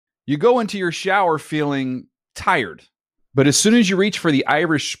You go into your shower feeling tired, but as soon as you reach for the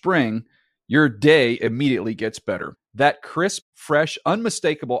Irish Spring, your day immediately gets better. That crisp, fresh,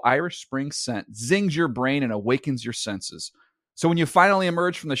 unmistakable Irish Spring scent zings your brain and awakens your senses. So when you finally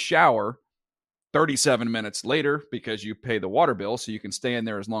emerge from the shower 37 minutes later, because you pay the water bill so you can stay in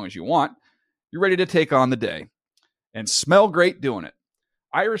there as long as you want, you're ready to take on the day and smell great doing it.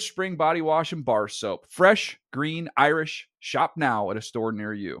 Irish Spring Body Wash and Bar Soap. Fresh, green, Irish. Shop now at a store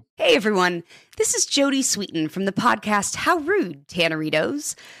near you. Hey, everyone. This is Jody Sweeten from the podcast How Rude,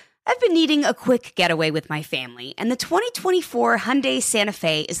 Tanneritos. I've been needing a quick getaway with my family, and the 2024 Hyundai Santa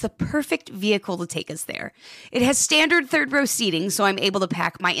Fe is the perfect vehicle to take us there. It has standard third-row seating, so I'm able to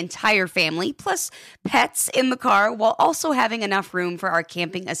pack my entire family, plus pets, in the car, while also having enough room for our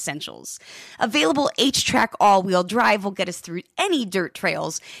camping essentials. Available H-Track all-wheel drive will get us through any dirt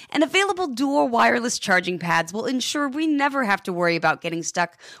trails, and available dual wireless charging pads will ensure we never have to worry about getting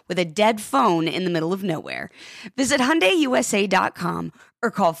stuck with a dead phone in the middle of nowhere. Visit HyundaiUSA.com or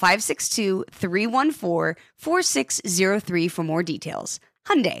call 562-314-4603 for more details.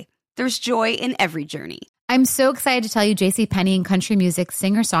 Hyundai, there's joy in every journey. I'm so excited to tell you JCPenney and country music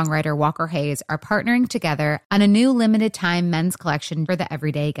singer-songwriter Walker Hayes are partnering together on a new limited-time men's collection for the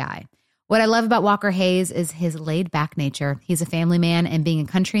everyday guy. What I love about Walker Hayes is his laid-back nature. He's a family man, and being a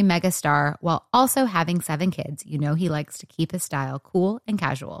country megastar while also having 7 kids, you know he likes to keep his style cool and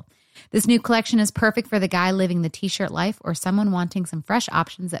casual. This new collection is perfect for the guy living the t-shirt life or someone wanting some fresh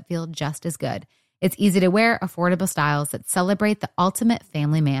options that feel just as good. It's easy to wear, affordable styles that celebrate the ultimate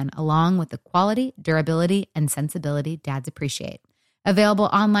family man, along with the quality, durability, and sensibility dads appreciate. Available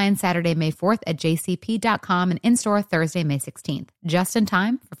online Saturday, May 4th at jcp.com and in-store Thursday, May 16th. Just in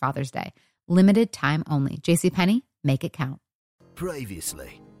time for Father's Day. Limited time only. JCPenney, make it count.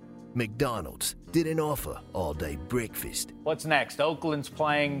 Previously, McDonald's didn't offer all-day breakfast. What's next? Oakland's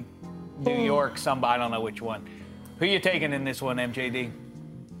playing New York, somebody, I don't know which one. Who you taking in this one, MJD?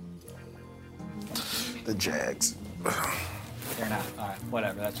 The Jags. They're not. All right,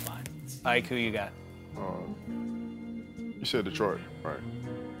 whatever, that's fine. Ike, who you got? You said Detroit, right?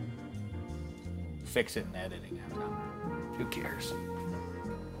 Fix it in editing. Who cares?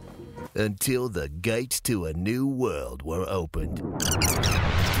 Until the gates to a new world were opened.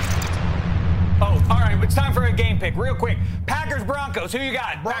 Oh, all right, it's time for a game pick. Real quick. Packers, Broncos. Who you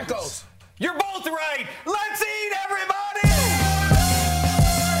got? Broncos. Packers. You're both right. Let's eat, everybody!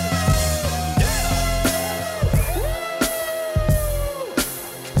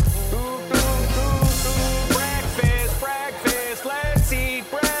 Breakfast, let's eat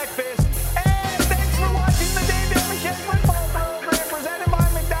breakfast. And thanks for watching the Dave Dameshek football program presented by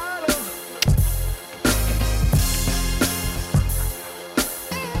McDonald's.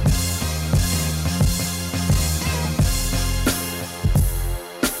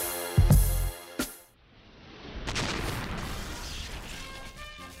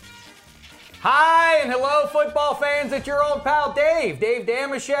 Hi and hello, football fans. It's your old pal Dave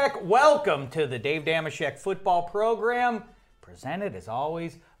Dameshek. Welcome to the Dave Dameshek football program, presented as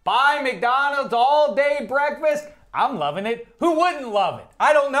always by McDonald's all-day breakfast. I'm loving it. Who wouldn't love it?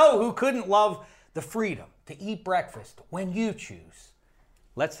 I don't know who couldn't love the freedom to eat breakfast when you choose.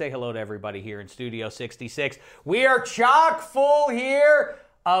 Let's say hello to everybody here in Studio 66. We are chock full here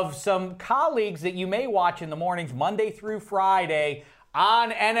of some colleagues that you may watch in the mornings, Monday through Friday,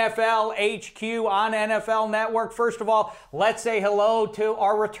 on NFL HQ, on NFL Network. First of all, let's say hello to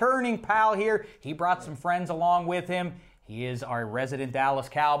our returning pal here. He brought some friends along with him. He is our resident Dallas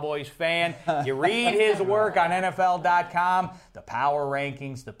Cowboys fan. You read his work on NFL.com, the power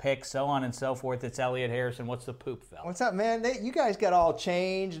rankings, the picks, so on and so forth. It's Elliot Harrison. What's the poop, fella? What's up, man? You guys got all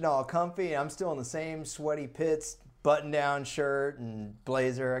changed and all comfy, and I'm still in the same sweaty pits, button-down shirt and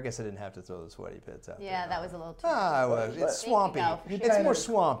blazer. I guess I didn't have to throw the sweaty pits out. Yeah, that was a little too much. It's swampy. It's more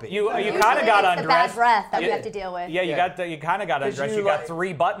swampy. You kind of got undressed. The bad breath that we have to deal with. Yeah, you kind of got undressed. You got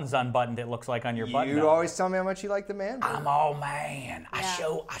 3 buttons unbuttoned, it looks like, on your button. You always tell me how much you like the man. I'm all man. I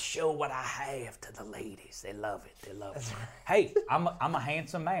show what I have to the ladies. They love it. They love it. Hey, I'm a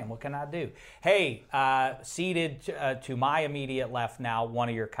handsome man. What can I do? Hey, seated to my immediate left now, one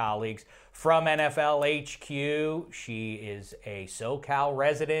of your colleagues from NFL HQ. She is a SoCal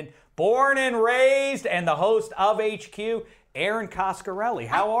resident, born and raised, and the host of HQ, Erin Coscarelli.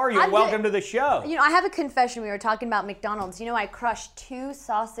 How are you? Welcome to the show. You know, I have a confession. We were talking about McDonald's. You know, I crushed 2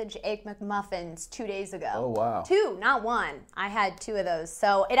 sausage egg McMuffins 2 days ago. Oh, wow. 2, not 1. I had 2 of those.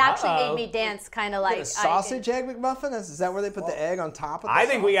 So it actually made me dance kind of like... A sausage egg McMuffin? Is that where they put the egg on top of the I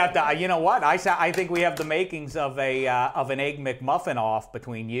think we have to, you know what? I think we have the makings of an egg McMuffin off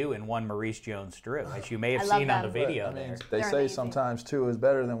between you and one Maurice Jones-Drew, as you may have seen on the video there. They say sometimes 2 is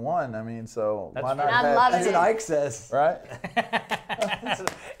better than 1. fun. I mean, so why not? I love That's it. what Ike says. Right?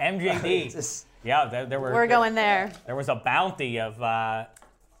 MJD. Yeah, We're going there. There was a bounty of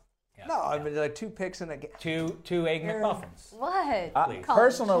No, I mean like 2 picks in a game. two Egg McMuffins. What?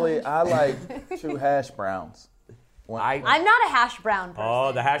 Personally, I like 2 hash browns. I'm not a hash brown person.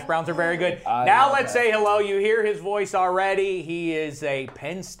 Oh, the hash browns are very good. I Now love let's that. say hello. You hear his voice already. He is a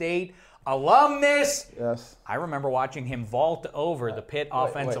Penn State alumnus. Yes. I remember watching him vault over the Pitt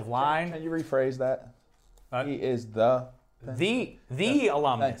offensive line. Can you rephrase that? He is the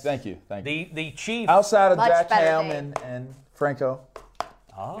alumnus. Thank you. The chief. Outside of Much Jack better Ham name. and Franco.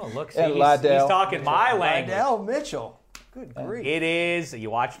 Oh, look, And he's Liddell. talking my language. Liddell Mitchell. Good grief. It is. You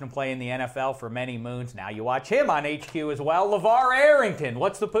watched him play in the NFL for many moons. Now you watch him on HQ as well. LeVar Arrington.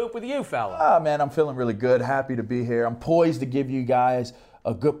 What's the poop with you, fella? Ah, man, I'm feeling really good. Happy to be here. I'm poised to give you guys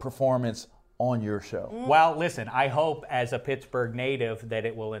a good performance on your show. Well, listen, I hope as a Pittsburgh native that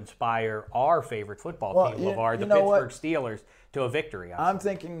it will inspire our favorite football team, LeVar, the Pittsburgh Steelers, to a victory. I'm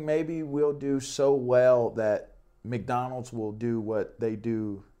thinking maybe we'll do so well that McDonald's will do what they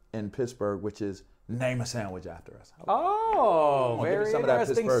do in Pittsburgh, which is name a sandwich after us. Oh, Give me very some of that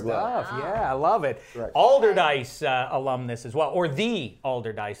interesting Pittsburgh stuff. love. Yeah, I love it. Right. Alderdice alumnus as well, or the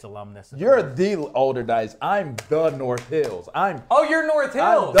Alderdice alumnus. You're the older Dice. I'm the North Hills. Oh, you're North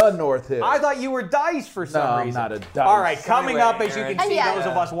Hills. I'm the North Hills. I thought you were Dice for some I'm reason. not a Dice. All right, coming Anyway, up, as you Aaron. can see, Yeah. those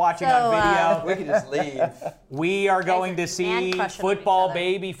of us watching So, on video, We can just leave. we are going to man see crushing on each football other.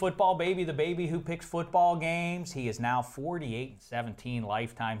 baby, the baby who picks football games. He is now 48-17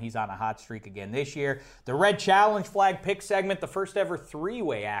 lifetime. He's on a hot streak again this year. The Red Challenge Flag pick segment, the first ever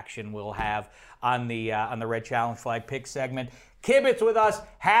 3-way action we'll have on the Red Challenge Flag pick segment. Kibitz with us,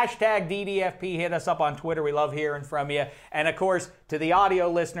 hashtag DDFP. Hit us up on Twitter. We love hearing from you. And of course, to the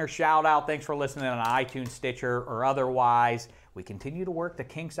audio listener, shout out. Thanks for listening on iTunes, Stitcher, or otherwise. We continue to work the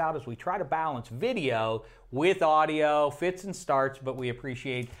kinks out as we try to balance video with audio, fits and starts, but we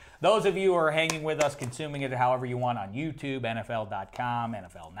appreciate those of you who are hanging with us, consuming it however you want on YouTube, NFL.com,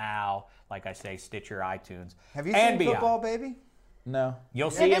 NFL Now, like I say, Stitcher, iTunes, Have you and seen beyond. Football Baby? No.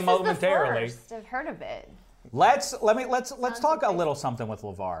 You'll Yeah, see this him is the momentarily. first I've heard of it. Let's talk a little something with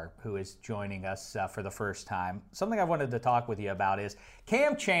LeVar, who is joining us for the first time. Something I wanted to talk with you about is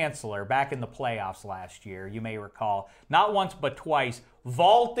Cam Chancellor back in the playoffs last year. You may recall, not once but twice,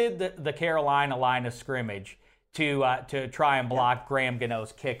 vaulted the Carolina line of scrimmage to try and block Graham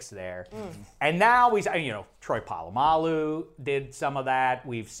Gano's kicks there. And now Troy Polamalu did some of that.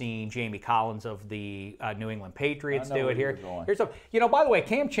 We've seen Jamie Collins of the New England Patriots do it here. Here's by the way,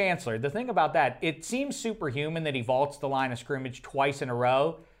 Cam Chancellor, the thing about that, it seems superhuman that he vaults the line of scrimmage twice in a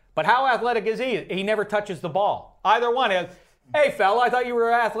row, but how athletic is he? He never touches the ball. Either one. Hey, fella, I thought you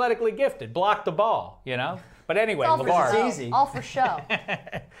were athletically gifted. Block the ball, But anyway, All for LeVar. show. easy. All for show.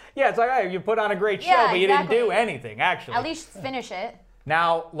 Yeah, it's like, hey, you put on a great show, Yeah, but you didn't exactly. do anything, actually. At least finish it.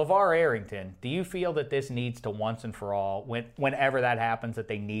 Now, LeVar Arrington, do you feel that this needs to once and for all, whenever that happens, that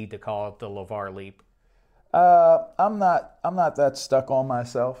they need to call it the LeVar leap? I'm not that stuck on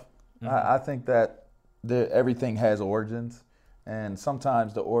myself. I think that everything has origins, and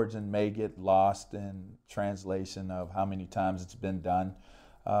sometimes the origin may get lost in translation of how many times it's been done.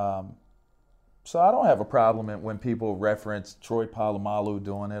 So I don't have a problem when people reference Troy Polamalu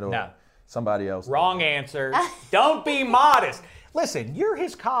doing it or somebody else. Wrong answer. Don't be modest. Listen, you're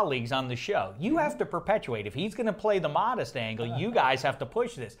his colleagues on the show. You have to perpetuate. If he's going to play the modest angle, you guys have to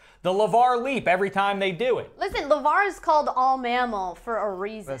push this. The LeVar leap every time they do it. Listen, LeVar is called all mammal for a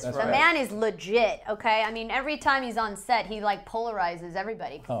reason. That's The right. man is legit, okay? I mean, every time he's on set, he polarizes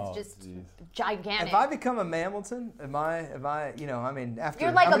everybody 'cause he's just gigantic. If I become a Mammilton, am I after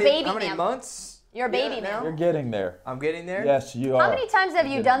You're like how a many, baby how many mammal. months? You're a baby Yeah, now. You're getting there. I'm getting there? Yes, you are. How many times have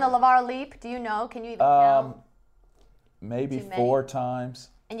you done the LeVar leap? Do you know? Can you even count? Maybe Too many? 4 times.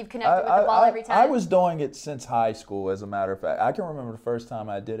 And you've connected with the ball every time? I was doing it since high school, as a matter of fact. I can remember the first time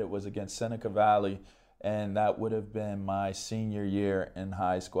I did it was against Seneca Valley, and that would have been my senior year in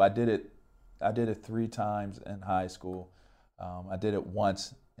high school. I did it 3 times in high school. I did it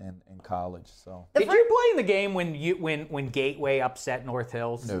once in college. So Did you play in the game when Gateway upset North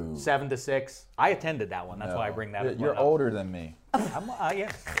Hills? No. 7-6. I attended that one. That's why I bring that up. You're older than me.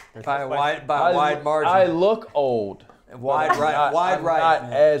 Yes. There's By no a question. wide margin. I look old. Wide right. I'm Wide right.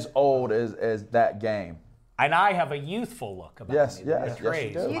 not as old as that game. And I have a youthful look about Yes, me. yes, The yes, you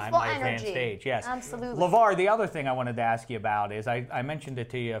craze, do. my Youthful advanced energy. age, yes. Absolutely. LeVar, the other thing I wanted to ask you about is I mentioned it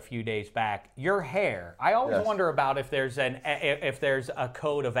to you a few days back. Your hair. I always Yes. wonder about if there's a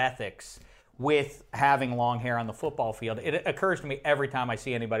code of ethics with having long hair on the football field. It occurs to me every time I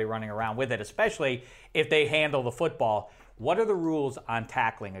see anybody running around with it, especially if they handle the football. What are the rules on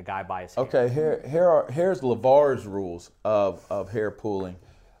tackling a guy by his hair? Okay, here's LeVar's rules of hair pulling.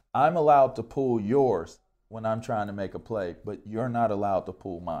 I'm allowed to pull yours when I'm trying to make a play, but you're not allowed to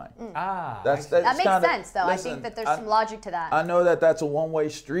pull mine. Ah, that makes sense, though. Listen, I think that there's some logic to that. I know that that's a one-way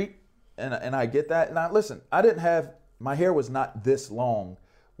street, and I get that. Now, listen, my hair was not this long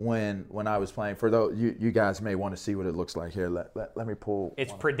when I was playing. For those you guys may want to see what it looks like here. Let me pull.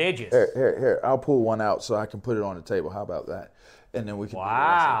 It's prodigious. Here. I'll pull one out so I can put it on the table. How about that? And then we can.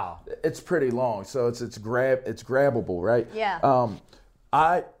 Wow. It's pretty long, so it's grabbable, right? Yeah.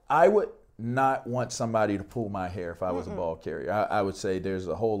 I would not want somebody to pull my hair if I was a ball carrier. I would say there's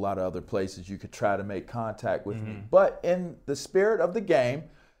a whole lot of other places you could try to make contact with me. But in the spirit of the game,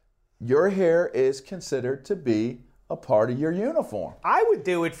 your hair is considered to be a part of your uniform. I would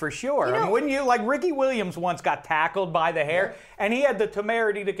do it for sure. I mean, wouldn't you? Like Ricky Williams once got tackled by the hair, and he had the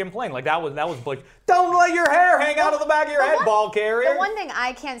temerity to complain. Like that was Bush. Don't let your hair hang out of the back of your head, ball carrier. The one thing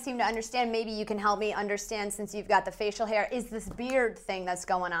I can't seem to understand, maybe you can help me understand since you've got the facial hair, is this beard thing that's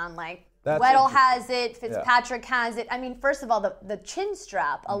going on. Like Weddle has it, Fitzpatrick has it. I mean, first of all, the chin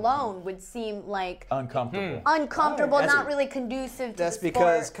strap alone would seem like uncomfortable, not really conducive to That's the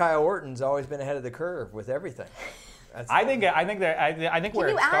because sport. Kyle Orton's always been ahead of the curve with everything. I think where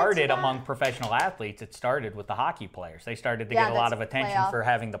it you add started to that? among professional athletes, it started with the hockey players. They started to get a lot of attention for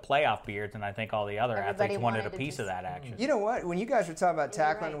having the playoff beards, and I think all the other Everybody athletes wanted a wanted to piece of just- that action. You know what? When you guys were talking about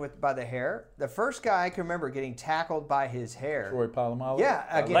tackling right. by the hair, the first guy I can remember getting tackled by his hair. Troy Polamalu? Yeah,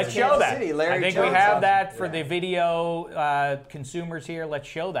 against Let's show Kansas that. City, Larry I think Jones. we have that for the video consumers here. Let's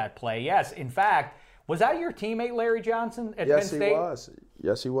show that play. Yes, in fact, was that your teammate Larry Johnson at Penn State? Yes, he was.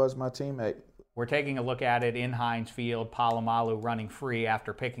 Yes, he was my teammate. We're taking a look at it in Heinz Field. Polamalu running free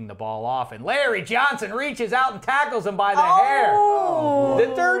after picking the ball off, and Larry Johnson reaches out and tackles him by the hair.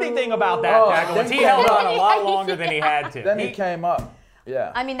 The dirty thing about that tackle is he held on a lot longer than he had to. Then he came up.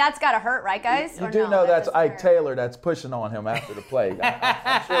 Yeah. I mean, that's got to hurt, right, guys? You Or do no? know That that's doesn't Ike hurt. Taylor that's pushing on him after the play.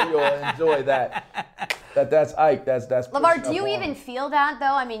 I'm sure you'll enjoy that. That's Ike. That's LeVar, pushing do up you on even him. feel that,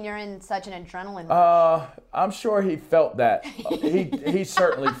 though? I mean, you're in such an adrenaline rush. I'm sure he felt that. He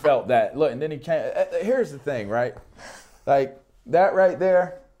certainly felt that. Look, and then he came. Here's the thing, right? Like that right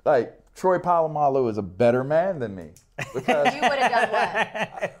there. Like Troy Polamalu is a better man than me because You would have done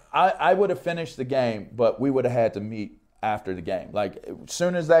what? I would have finished the game, but we would have had to meet after the game. Like as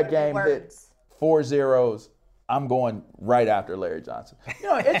soon as that game hit 4-0, I'm going right after Larry Johnson. You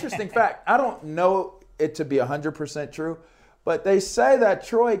know, interesting fact. I don't know it to be 100% true, but they say that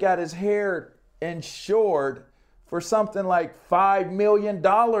Troy got his hair insured for something like $5 million.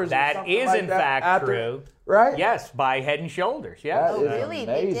 That is like in that fact after, true. Right? Yes, by Head and Shoulders. Yes. That is Really?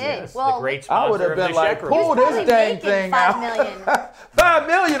 They amazing. did. Yes, Well, the great I would sponsor have of been the like, Sheck pull Report. Probably this dang making thing $5 out. million. $5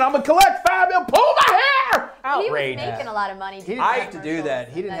 million. I'm gonna collect $5 million. Pull my hair. He was Outrageous. making a lot of money. He didn't have to do that.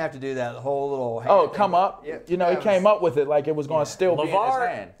 He didn't have to do that whole little hand Oh, thing. come up. Yeah, You know, he that came was- up with it like it was going to still be in his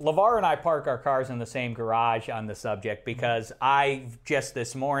hand. LeVar and I park our cars in the same garage on the subject because I just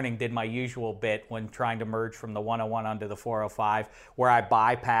this morning did my usual bit when trying to merge from the 101 onto the 405 where I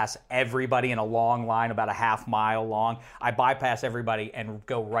bypass everybody in a long line about a half mile long. I bypass everybody and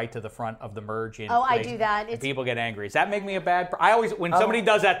go right to the front of the merge in. Oh, I place. do that. And It's- people get angry. Does that make me a bad I always, when somebody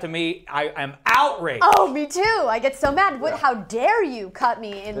does that to me, I am outraged. Oh, me too. I get so mad. How dare you cut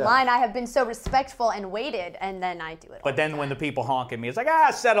me in line? I have been so respectful and waited, and then I do it. But then when the people honk at me, it's like,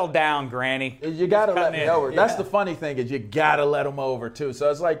 settle down, Granny. You got to let cutting me in. over. Yeah. That's the funny thing is you got to let them over too. So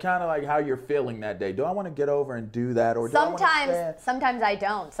it's like kind of like how you're feeling that day. Do I want to get over and do that, or do I want to stand? Sometimes I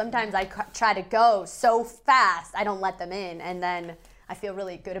don't. Sometimes I try to go so fast I don't let them in, and then I feel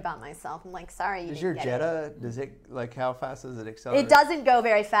really good about myself. I'm like, sorry, you Does didn't your get Jetta, does it, like, how fast does it it. accelerate? It doesn't go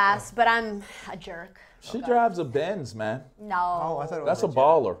very fast, but I'm a jerk. She drives a Benz, man. No. Oh, I thought it was That's a Jetta.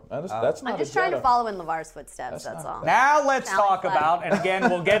 baller. That's not I'm just a trying to Jetta. follow in LeVar's footsteps. That's all. Now let's Sounds talk like- about, and again,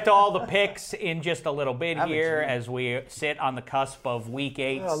 we'll get to all the picks in just a little bit Have a here dream. as we sit on the cusp of Week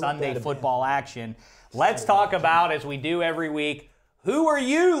 8 look Sunday at it, football action. Let's talk about, as we do every week, who are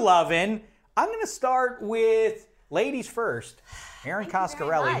you loving? I'm going to start with ladies first. Aaron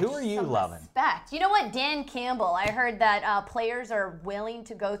Coscarelli, who are you Some loving? Respect. You know what, Dan Campbell? I heard that players are willing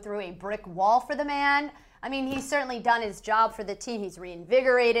to go through a brick wall for the man. I mean, he's certainly done his job for the team. He's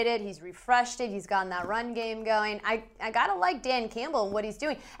reinvigorated it. He's refreshed it. He's gotten that run game going. I gotta like Dan Campbell and what he's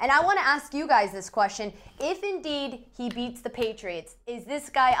doing. And I want to ask you guys this question: if indeed he beats the Patriots, is this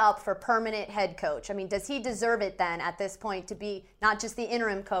guy up for permanent head coach? I mean, does he deserve it then at this point to be not just the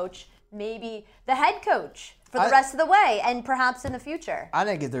interim coach, maybe the head coach for the rest of the way and perhaps in the future? I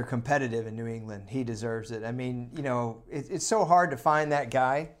think if they're competitive in New England, he deserves it. I mean, you know, it's so hard to find that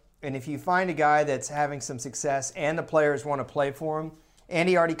guy. And if you find a guy that's having some success and the players want to play for him, and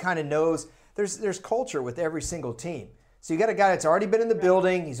he already kind of knows, there's culture with every single team. So you got a guy that's already been in the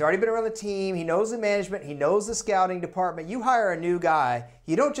building, he's already been around the team, he knows the management, he knows the scouting department. You hire a new guy,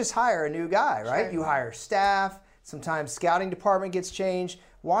 you don't just hire a new guy, right? Sure. You hire staff, sometimes scouting department gets changed.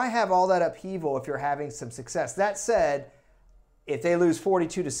 Why have all that upheaval if you're having some success? That said, if they lose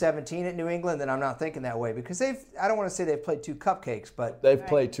 42-17 at New England, then I'm not thinking that way because I don't want to say they've played two cupcakes, but They've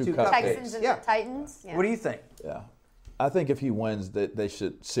played two cupcakes. Texans and the Titans. Yeah. What do you think? Yeah. I think if he wins, that they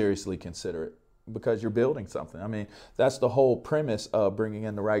should seriously consider it because you're building something. I mean, that's the whole premise of bringing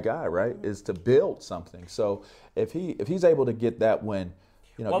in the right guy, right? Is to build something. So if he's able to get that win,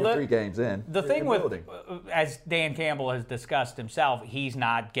 you're 3 games in. The thing with, as Dan Campbell has discussed himself, he's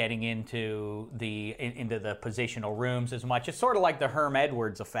not getting into the positional rooms as much. It's sort of like the Herm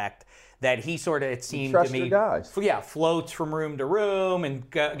Edwards effect that he sort of, it seemed to me, floats from room to room and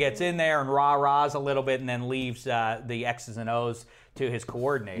gets in there and rah-rahs a little bit and then leaves the X's and O's to his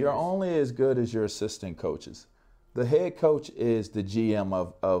coordinators. You're only as good as your assistant coaches. The head coach is the GM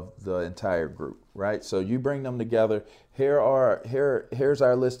of the entire group, right? So you bring them together. Here's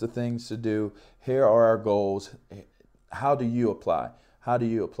our list of things to do. Here are our goals. How do you apply?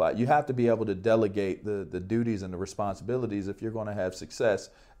 You have to be able to delegate the duties and the responsibilities if you're going to have success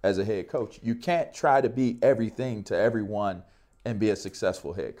as a head coach. You can't try to be everything to everyone and be a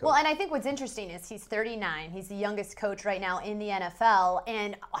successful head coach. Well, and I think what's interesting is he's 39. He's the youngest coach right now in the NFL.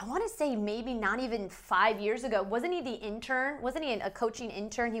 And I want to say maybe not even 5 years ago, wasn't he the intern? Wasn't he a coaching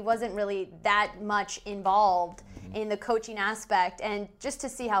intern? He wasn't really that much involved in the coaching aspect. And just to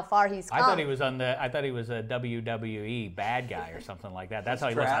see how far he's come. I thought he was a WWE bad guy or something like that. That's how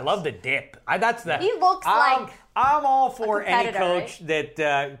he looks. I love the dip. He looks like I'm all for any coach right?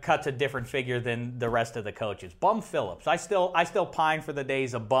 that cuts a different figure than the rest of the coaches. Bum Phillips. I still pine for the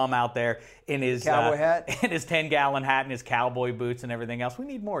days of Bum out there in his cowboy hat, in his 10-gallon hat, and his cowboy boots, and everything else. We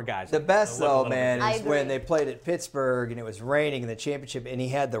need more guys. The best though, man, is agree. when they played at Pittsburgh and it was raining in the championship, and he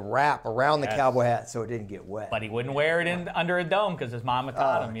had the wrap around the cowboy hat so it didn't get wet. But he wouldn't wear it under a dome because his mama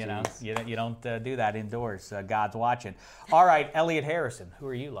taught him. You don't do that indoors. God's watching. All right, Elliot Harrison. Who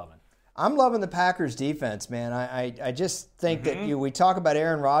are you loving? I'm loving the Packers defense, man. I just think that we talk about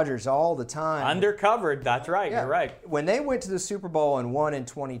Aaron Rodgers all the time. Undercovered, that's right. Yeah. You're right. When they went to the Super Bowl and won in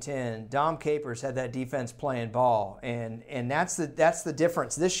 2010, Dom Capers had that defense playing ball, and that's the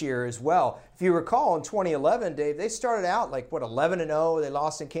difference this year as well. If you recall, in 2011, Dave, they started out 11-0. They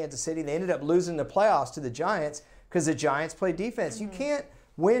lost in Kansas City. They ended up losing the playoffs to the Giants because the Giants played defense. You can't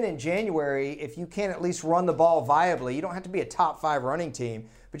win in January if you can't at least run the ball viably. You don't have to be a top 5 running team,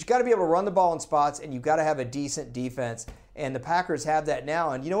 but you got to be able to run the ball in spots, and you've got to have a decent defense. And the Packers have that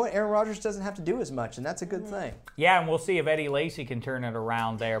now. And you know what? Aaron Rodgers doesn't have to do as much, and that's a good thing. Yeah, and we'll see if Eddie Lacy can turn it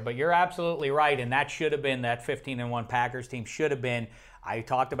around there. But you're absolutely right, and that should have been, that 15-1 Packers team should have been. I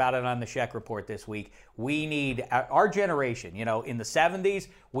talked about it on the Sheck Report this week. We need, our generation, in the 70s,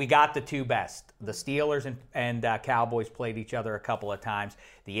 we got the 2 best. The Steelers and Cowboys played each other a couple of times.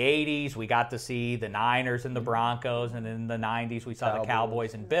 The 80s, we got to see the Niners and the Broncos, and in the 90s, we saw the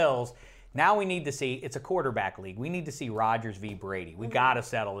Cowboys and Bills. Now we need to see, it's a quarterback league. We need to see Rodgers v. Brady. We got to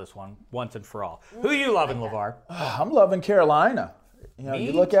settle this one once and for all. Who are you loving, LeVar? I'm loving Carolina.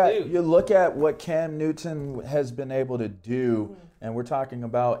 You look at what Cam Newton has been able to do, and we're talking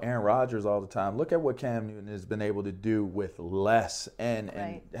about Aaron Rodgers all the time. Look at what Cam Newton has been able to do with less and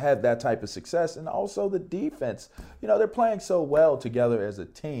have that type of success. And also the defense. They're playing so well together as a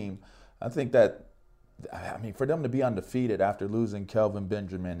team. I think that, for them to be undefeated after losing Kelvin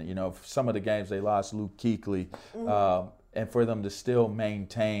Benjamin, some of the games they lost Luke Kuechly, and for them to still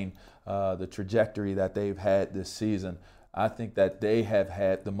maintain the trajectory that they've had this season, I think that they have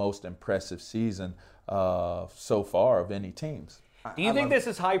had the most impressive season so far of any teams. Do you think this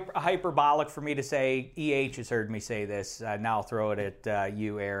is hyperbolic for me to say? EH has heard me say this. Now I'll throw it at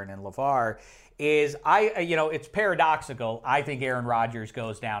you, Aaron, and LeVar. It's paradoxical. I think Aaron Rodgers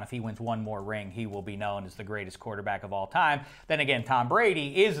goes down. If he wins one more ring, he will be known as the greatest quarterback of all time. Then again, Tom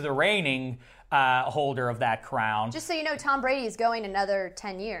Brady is the reigning holder of that crown. Just so you know, Tom Brady is going another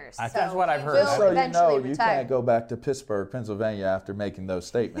 10 years. That's what I've heard. So you can't go back to Pittsburgh, Pennsylvania after making those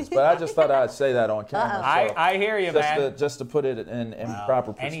statements. But I just thought I'd say that on camera. I hear you, man. Just to put it in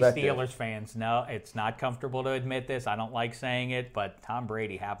proper perspective. Any Steelers fans know it's not comfortable to admit this. I don't like saying it, but Tom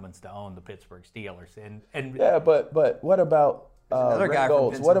Brady happens to own the Pittsburgh Steelers. Yeah, but what about Another guy from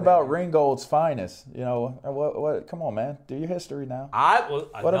Ringgold's. What about Pennsylvania. Ringgold's finest? You know, what? Come on, man. Do your history now.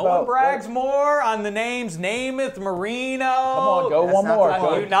 No one brags more on the names Namath, Marino. Come on, go one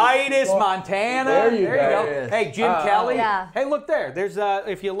more. Unitas, Montana. There you go. Hey, Jim Kelly. Yeah. Hey, look there. There's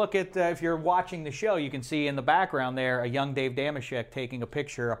if you look at if you're watching the show, you can see in the background there a young Dave Dameshek taking a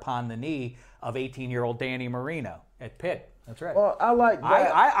picture upon the knee of 18-year-old Danny Marino at Pitt. That's right. Well, I like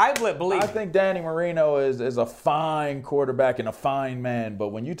that. I believe. I think Danny Marino is a fine quarterback and a fine man, but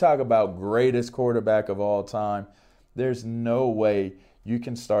when you talk about greatest quarterback of all time, there's no way you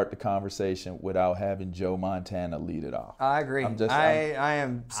can start the conversation without having Joe Montana lead it off. I agree. I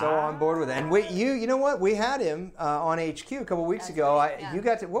am so on board with that. And you know what? We had him on HQ a couple weeks ago. Right, You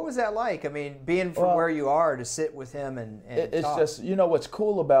got to. What was that like? I mean, being from where you are to sit with him and it's talk. just, you know, what's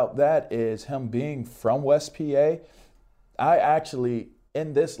cool about that is him being from West PA. I actually,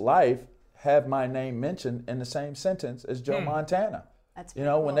 in this life, have my name mentioned in the same sentence as Joe Montana. That's you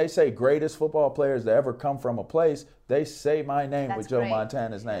know, when they say greatest football players to ever come from a place, they say my name with Joe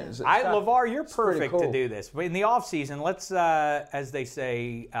Montana's name. LeVar, you're perfect cool. to do this. But in the offseason, let's, as they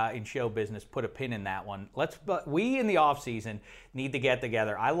say in show business, put a pin in that one. We in the offseason need to get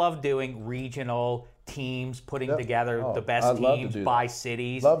together. I love doing regional teams, putting together the best teams by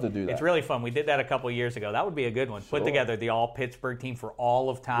cities. Love to do that. It's really fun. We did that a couple of years ago. That would be a good one. Put together the all-Pittsburgh team for all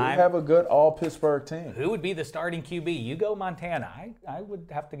of time. We have a good all-Pittsburgh team. Who would be the starting QB? You go Montana. I would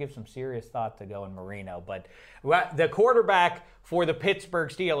have to give some serious thought to going Marino. But the quarterback for the Pittsburgh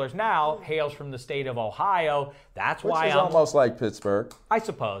Steelers now hails from the state of Ohio. That's why I'm almost like Pittsburgh. I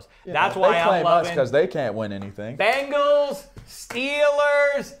suppose. That's why I'm loving. They claim us loving because they can't win anything. Bengals,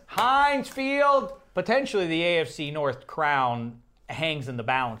 Steelers, Heinz Field. Potentially the AFC North crown hangs in the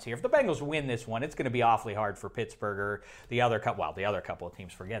balance here. If the Bengals win this one, it's going to be awfully hard for Pittsburgh or the other couple of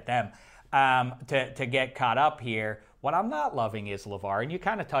teams, forget them, to get caught up here. What I'm not loving is, LeVar, and you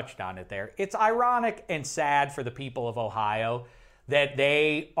kind of touched on it there. It's ironic and sad for the people of Ohio that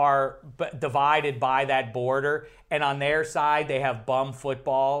they are divided by that border, and on their side they have bum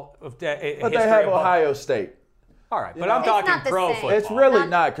football. But they have Ohio State. All right, but I'm talking pro football. It's really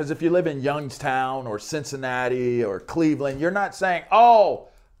not, because if you live in Youngstown or Cincinnati or Cleveland, you're not saying, oh,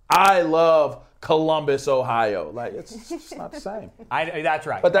 I love Columbus, Ohio. Like, it's just not the same. That's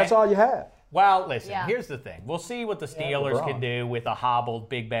right. But that's all you have. Well, listen, here's the thing. We'll see what the Steelers can do with a hobbled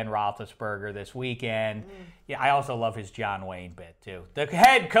Big Ben Roethlisberger this weekend. Yeah, I also love his John Wayne bit, too. The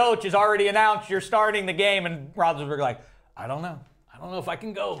head coach has already announced you're starting the game, and Roethlisberger like, I don't know. I don't know if I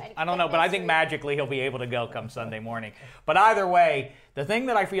can go. I don't know, but I think magically he'll be able to go come Sunday morning. But either way, the thing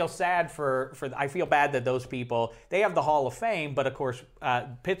that I feel sad for I feel bad that those people, they have the Hall of Fame, but of course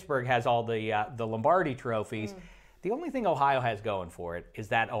Pittsburgh has all the Lombardi trophies. The only thing Ohio has going for it is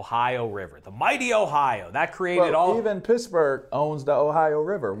that Ohio River, the mighty Ohio. That created even Pittsburgh owns the Ohio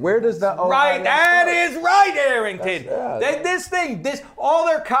River. Where does the Ohio Right, that start? is right, Arrington. All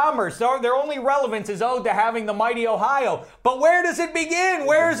their commerce, their only relevance is owed to having the mighty Ohio. But where does it begin?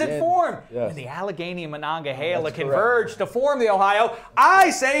 Where is it formed? Yes. When the Allegheny and Monongahela converge to form the Ohio,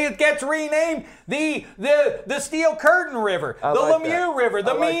 I say it gets renamed the Steel Curtain River, the Lemieux River,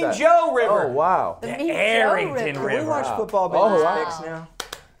 the Mean Joe River. Oh, wow. The Arrington River. Can we watch football picks now?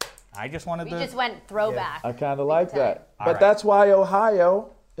 I just wanted to. We just went throwback. I kind of like that. All But right. that's why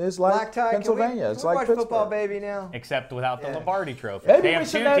Ohio is like Black tie, Pennsylvania. Can It's we like watch Pittsburgh. football baby now? Except without the Lombardi trophy. Maybe they we have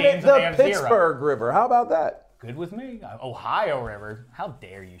should two name teams it and they the have 0. Pittsburgh River. How about that? Good with me. Ohio River. How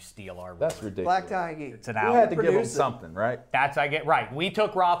dare you steal our river? That's ridiculous. Black tie geek. It's an We hour. had to give them Produce it. something, right? Right. We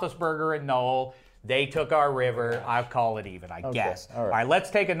took Roethlisberger and Noel. They took our river. I'll call it even, I guess. All right. Let's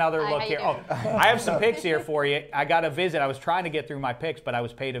take another Hi, look how here. you doing? I have some picks here for you. I got a visit. I was trying to get through my picks, but I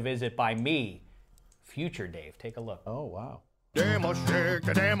was paid a visit by me, future Dave. Take a look. Oh, wow.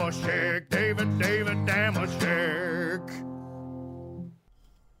 Dameshek, David Dameshek.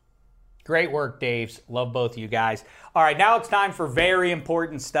 Great work, Daves. Love both of you guys. All right, now it's time for very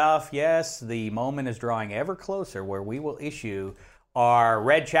important stuff. Yes, the moment is drawing ever closer where we will issue our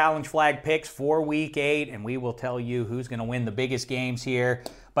Red Challenge Flag picks for Week 8, and we will tell you who's going to win the biggest games here.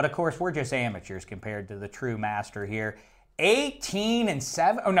 But, of course, we're just amateurs compared to the true master here.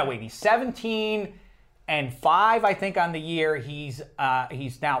 18-7. Oh, no, wait. He's 17-5, I think, on the year. He's now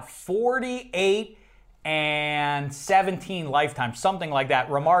 48-17 lifetime, something like that.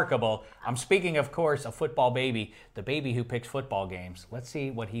 Remarkable. I'm speaking, of course, a football baby, the baby who picks football games. Let's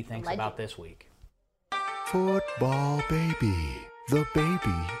see what he thinks about this week. Football baby, the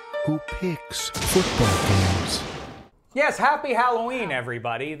baby who picks football games. Yes, happy Halloween,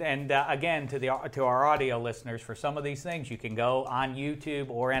 everybody. And again, to our audio listeners, for some of these things, you can go on YouTube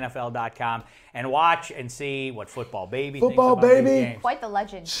or NFL.com and watch and see what Football Baby thinks about these games. Quite the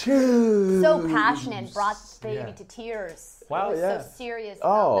legend. Choose. So passionate, brought baby to tears. Well, so serious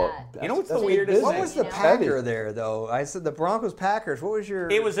about that. You know what's the weirdest thing? What was the Packer there, though? I said the Broncos Packers. What was your?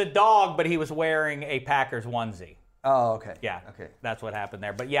 It was a dog, but he was wearing a Packers onesie. Oh, okay. Yeah, okay. That's what happened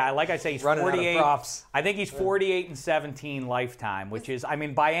there. But yeah, like I say, he's Running 48. out of props. I think he's 48-17 lifetime, which is, I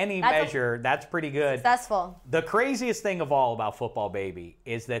mean, by any measure, that's pretty good. Successful. The craziest thing of all about Football Baby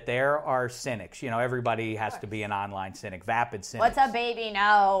is that there are cynics. You know, everybody has to be an online cynic, vapid cynics. What's a baby?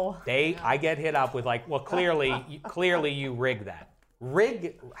 No. I get hit up with like, well, clearly you rigged that.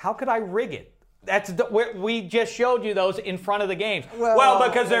 How could I rig it? We just showed you those in front of the games. Well,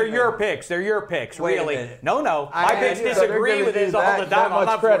 because they're your picks. They're your picks, really. No. My picks disagree with his all the time. That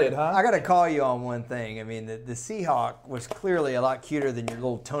much credit, huh? I got to call you on one thing. I mean, the Seahawk was clearly a lot cuter than your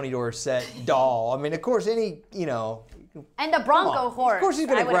little Tony Dorsett doll. I mean, of course, And the Bronco horse. Of course he's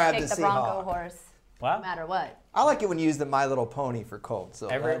going to grab the Seahawk. the Bronco horse. What? No matter what. I like it when you use the My Little Pony for Colts. So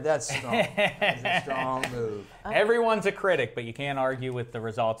that's strong. That's a strong move. Everyone's a critic, but you can't argue with the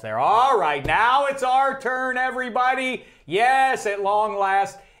results there. All right, now it's our turn, everybody. Yes, at long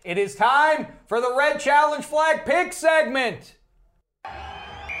last, it is time for the Red Challenge Flag Pick segment.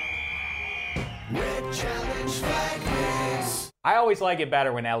 Red Challenge Flag Picks. I always like it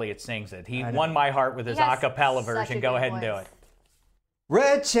better when Elliot sings it. He won my heart with his a cappella version. Go ahead and do it.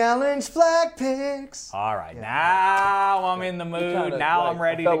 Red Challenge Flag Picks. All right, now I'm in the mood. Now I'm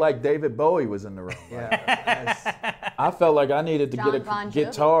ready. I felt like David Bowie was in the room. I felt like I needed to get a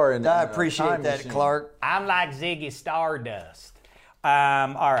guitar and I appreciate that, Clark. I'm like Ziggy Stardust.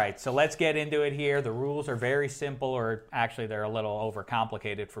 All right, so let's get into it here. The rules are very simple, or actually they're a little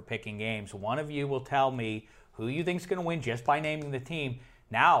overcomplicated for picking games. One of you will tell me who you think is going to win just by naming the team.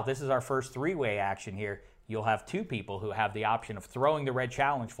 Now, this is our first three-way action here. You'll have two people who have the option of throwing the red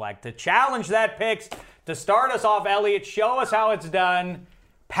challenge flag to challenge that picks. To start us off, Elliot, show us how it's done.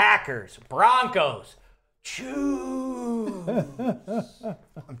 Packers, Broncos, choose.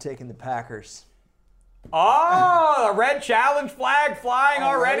 I'm taking the Packers. Oh, the red challenge flag flying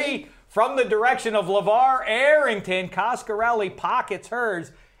already from the direction of LeVar Arrington. Coscarelli pockets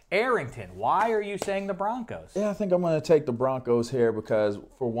hers. Arrington, why are you saying the Broncos? Yeah, I think I'm going to take the Broncos here because,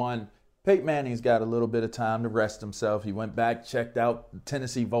 for one, Peyton Manning's got a little bit of time to rest himself. He went back, checked out the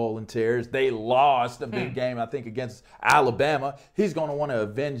Tennessee Volunteers. They lost a big game, I think, against Alabama. He's going to want to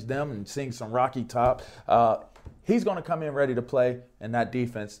avenge them and sing some Rocky Top. He's going to come in ready to play, and that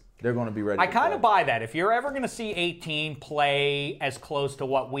defense, they're going to be ready to play. I kind of buy that. If you're ever going to see 18 play as close to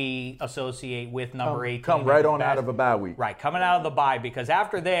what we associate with number 18. Come right on out of a bye week. Right, coming out of the bye, because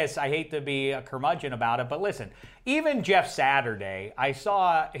after this, I hate to be a curmudgeon about it, but listen, even Jeff Saturday, I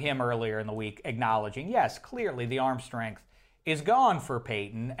saw him earlier in the week acknowledging, yes, clearly the arm strength is gone for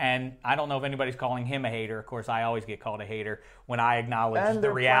Peyton, and I don't know if anybody's calling him a hater. Of course, I always get called a hater when I acknowledge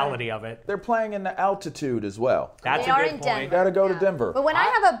the reality of it. They're playing in the altitude as well. That's a good point. You got to go to Denver. But when I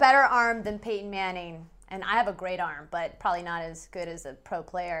have a better arm than Peyton Manning, and I have a great arm, but probably not as good as a pro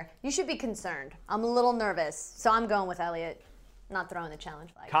player, you should be concerned. I'm a little nervous, so I'm going with Elliott. Not throwing the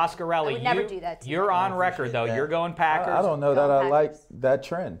challenge flag. Coscarelli, I would never do that to you. You're on record, though. You're going Packers. I don't know that I like that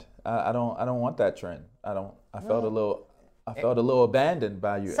trend. I don't want that trend. I felt a little abandoned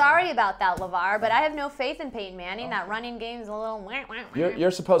by you. Sorry about that, LeVar, but I have no faith in Peyton Manning. That running game's a little...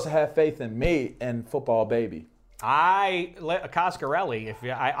 You're supposed to have faith in me and Football Baby. Coscarelli,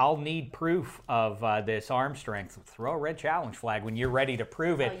 I'll need proof of this arm strength. Throw a red challenge flag when you're ready to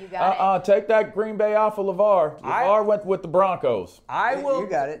prove it. Oh, you got it. Take that Green Bay off of LeVar. LeVar went with the Broncos. You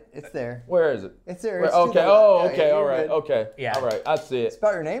got it. It's there. Where is it? It's there. It's okay. All right. Good. Okay. Yeah. All right. I see it.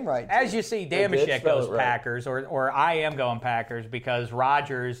 Spell your name right. As you see, Damashek goes Packers, or I am going Packers because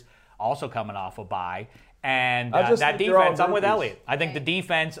Rodgers also coming off a bye. And that defense, I'm with Elliott. I think the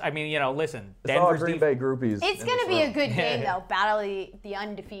defense, listen, Denver's Green Bay groupies. It's going to be a good game, though. Battle the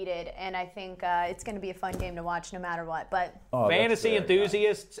undefeated, and I think it's going to be a fun game to watch no matter what. But fantasy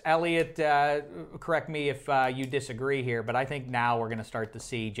enthusiasts, Elliott, correct me if you disagree here, but I think now we're going to start to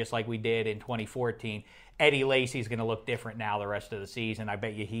see, just like we did in 2014, Eddie Lacy's going to look different now the rest of the season. I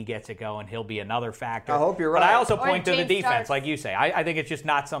bet you he gets it going. He'll be another factor. I hope you're right. But I also point to the defense, like you say. I think it's just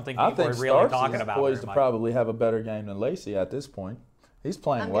not something people are really talking about. I think Starks is poised to probably have a better game than Lacy at this point. He's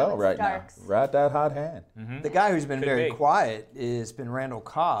playing well right now. Right that hot hand. Mm-hmm. The guy who's been very quiet has been Randall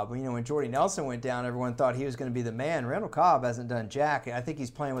Cobb. When Jordy Nelson went down, everyone thought he was going to be the man. Randall Cobb hasn't done jack. I think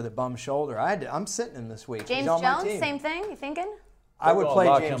he's playing with a bum shoulder. I'm sitting him this week. James Jones, same thing, you thinking? I would play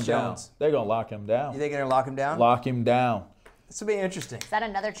lock James him down. Jones. They're going to lock him down. You think they're going to lock him down? Lock him down. This will be interesting. Is that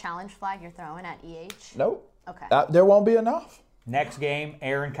another challenge flag you're throwing at EH? Nope. Okay. There won't be enough. Next game,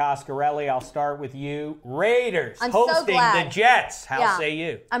 Aaron Coscarelli. I'll start with you. Raiders I'm so hosting glad. the Jets. How Yeah. say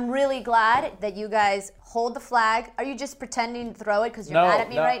you? I'm really glad that you guys hold the flag. Are you just pretending to throw it because you're No, mad at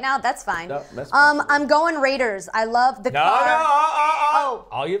me no. right now? That's fine. No, that's fine. I'm going Raiders. I love the No, car. no.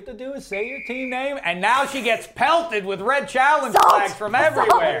 All you have to do is say your team name, and now she gets pelted with red challenge Salt. flags from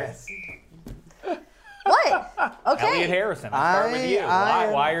everywhere. What? Okay. Elliot Harrison, I'll start with you.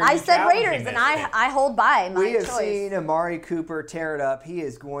 Why are you I said challenging Raiders, this and I hold by my We have choice. seen Amari Cooper tear it up. He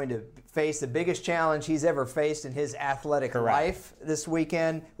is going to face the biggest challenge he's ever faced in his athletic life this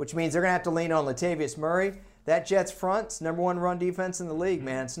weekend, which means they're going to have to lean on Latavius Murray. That Jets front's #1 run defense in the league,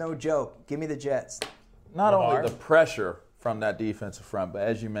 man. It's no joke. Give me the Jets. Not only the pressure from that defensive front, but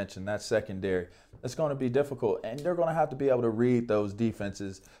as you mentioned, that secondary, it's going to be difficult. And they're going to have to be able to read those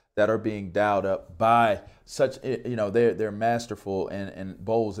defenses that are being dialed up by such, they're masterful and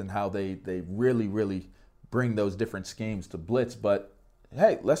Bowles and how they really, really bring those different schemes to blitz. But,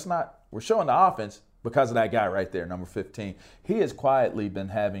 hey, we're showing the offense because of that guy right there, number 15. He has quietly been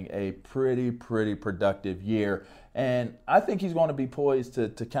having a pretty productive year. And I think he's going to be poised to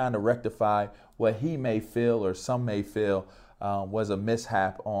kind of rectify what he may feel or some may feel was a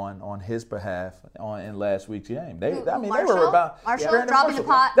mishap on his behalf in last week's game. They were about dropping the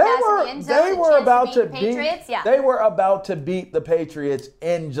pass They in the end zone. They were about to beat the Patriots. Yeah. They were about to beat the Patriots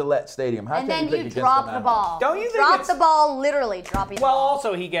in Gillette Stadium. How And can then you pick you against drop them the at ball. home? Don't you think drop it's- the ball, literally dropping the Well, ball.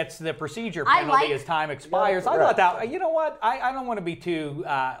 also he gets the procedure I penalty like- as time expires. I thought that, you know what? I don't want to be too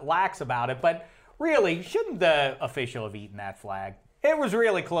lax about it, but really, shouldn't the official have eaten that flag? It was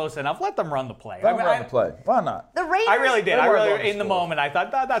really close enough. Let them run the play. Let them run the play. Why not? The Raiders. I really did. They I weren't really, going to in the score. moment, I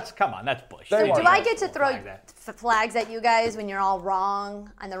thought that's Bush. They So weren't do going I to get to throw flag that. flags at you guys when you're all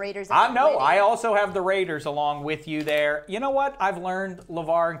wrong and the Raiders? No, winning? I also have the Raiders along with you there. You know what? I've learned,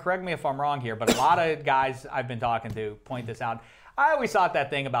 LeVar, and correct me if I'm wrong here, but a lot of guys I've been talking to point this out. I always thought that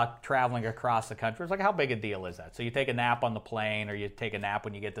thing about traveling across the country was like, how big a deal is that? So you take a nap on the plane or you take a nap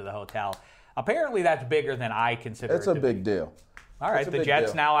when you get to the hotel. Apparently that's bigger than I consider It's it a to be. big deal. All right, It's a the big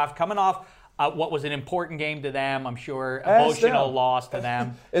Jets deal. now have coming off what was an important game to them. I'm sure Ask emotional them. loss to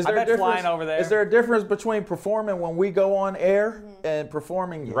them. Is I there a bet difference? flying over there. Is there a difference between performing when we go on air and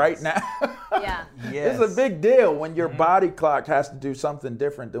performing right now? Yeah. Yes. It's a big deal when your body clock has to do something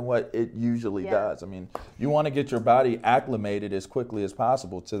different than what it usually Yeah. does. I mean, you want to get your body acclimated as quickly as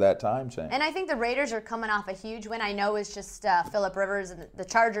possible to that time change. And I think the Raiders are coming off a huge win. I know it's just Phillip Rivers and the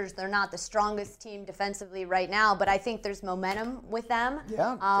Chargers. They're not the strongest team defensively right now, but I think there's momentum with them.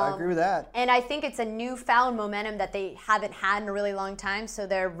 Yeah, I agree with that. And I think it's a newfound momentum that they haven't had in a really long time, so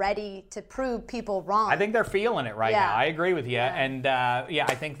they're ready to prove people wrong. I think they're feeling it right Yeah. now. I agree with you. Yeah. And I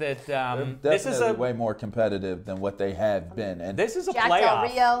think that They're this is definitely a way more competitive than what they have been. And This is a Jack Del playoff.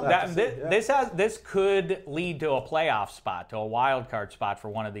 Rio. This could lead to a playoff spot, to a wild card spot for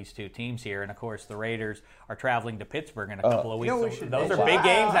one of these two teams here. And of course, the Raiders are traveling to Pittsburgh in a couple of weeks. You know, we So should those are mention- big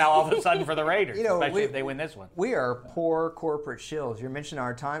games now, all of a sudden, for the Raiders, You know, especially if they win this one. We are poor corporate shills. You're mentioning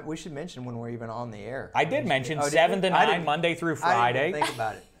our time. We should mention when we're even on the air. I did mention Oh, did 7 you? to I 9, didn't- Monday through I Friday. didn't even think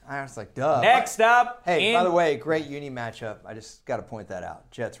about it. I was like, duh. Next up, Hey, in by the way, great uni matchup. I just got to point that out.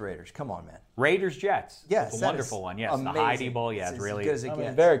 Jets Raiders. Come on, man. Raiders Jets. Yes, It's a that wonderful is one. Yes, the amazing. Heidi Bowl. Yes, It's as really. good as it I mean,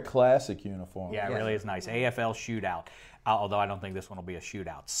 gets. very classic uniform. Yeah, it Yeah. really is nice. AFL shootout. Although I don't think this one will be a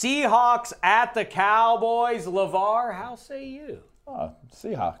shootout. Seahawks at the Cowboys. LeVar, how say you?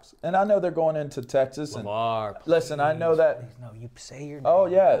 Seahawks. And I know they're going into Texas. And LeVar, listen, I know that. no, you say your name. Oh,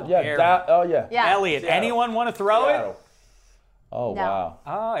 yeah. Aaron. Yeah. Yeah. Elliot, Seattle. anyone want to throw it? Seattle. Oh, No. wow.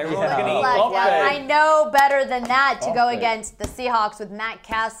 Oh, everyone's Yeah. going to eat. Flag Okay. down. I know better than that to go Okay. against the Seahawks with Matt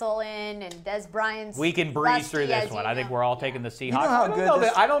Castle in and Des Bryant's. We can breeze rusty, through this as one. you I think know. we're all taking the Seahawks. know how good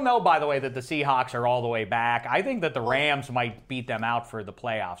this- I don't know, by the way, that the Seahawks are all the way back. I think that the Rams might beat them out for the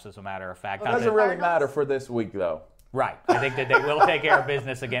playoffs, as a matter of fact. It Not doesn't that- really Cardinals? matter for this week, though. Right. I think that they will take care of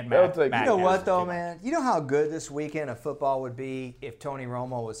business against Matt. They'll take- Matt You know what, Castle, though, too. man? You know how good this weekend of football would be if Tony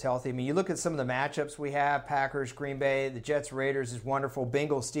Romo was healthy? I mean, you look at some of the matchups we have, Packers, Green Bay, the Jets, Raiders is wonderful.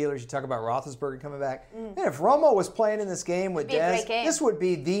 Bengals, Steelers, you talk about Roethlisberger coming back. Man, if Romo was playing in this game with It'd be a Dez, great game. this would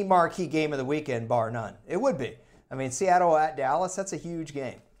be the marquee game of the weekend, bar none. It would be. I mean, Seattle at Dallas, that's a huge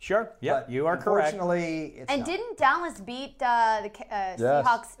game. Sure. Yeah, But you are correct. Unfortunately, it's And not. didn't Dallas beat the Yes.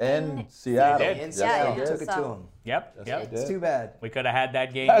 Seahawks in Seattle. They did. In Yes, Seattle, they did. took it to So- them. Yep. Yes, Yep. they It's did. too bad. We could have had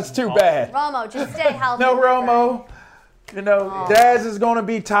that game. That's too all- bad. Romo, just stay healthy. No my friend. Romo. You know, Dez is going to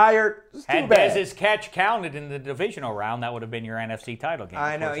be tired. It's too Had bad. Dez's catch counted in the divisional round, that would have been your NFC title game.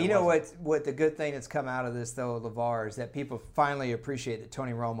 I Of know. course it You know wasn't. what the good thing that's come out of this, though, LeVar, is that people finally appreciate that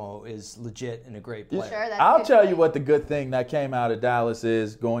Tony Romo is legit and a great player. Sure, that's I'll good tell point. you what the good thing that came out of Dallas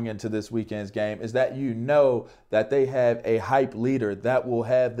is going into this weekend's game is that you know that they have a hype leader that will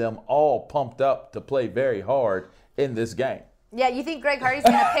have them all pumped up to play very hard in this game. Yeah, you think Greg Hardy's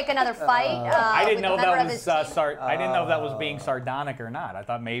going to pick another fight? I didn't know with a member that of was his team? I didn't know if that was being sardonic or not. I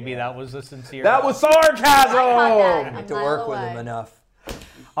thought maybe that was a sincere. That was I caught sarcasm. that. You A have to mile work with away. him enough.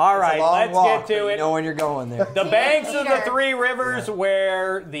 All It's right, a long let's walk, get to but it. You know when you're going there. The banks of the Peter. three rivers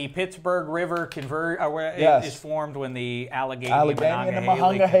where the Pittsburgh River where Yes. it is formed when the Allegheny, Allegheny and the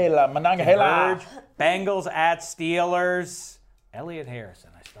Monongahela Monongahela. converge. Bengals at Steelers. Elliot Harrison,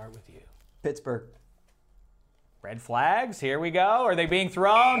 I start with you. Pittsburgh. Red flags, here we go. Are they being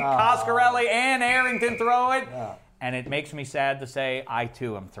thrown? Coscarelli and Arrington throw it. And it makes me sad to say I,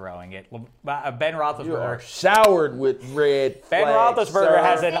 too, am throwing it. Ben You are Roethlisberger. showered with red Ben flags, Roethlisberger sir.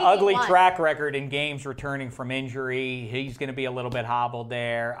 has an Say he ugly won. track record in games returning from injury. He's going to be a little bit hobbled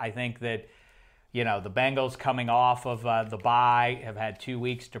there. I think that, you know, the Bengals coming off of the bye have had 2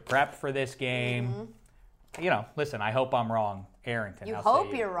 weeks to prep for this game. You know, listen, I hope I'm wrong, Arrington. You I'll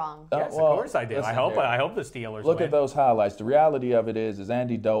hope say you're wrong. Yes, well, of course I do. listen I hope here. the Steelers Look win. at those highlights. The reality of it is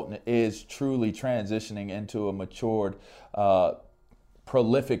Andy Dalton is truly transitioning into a matured,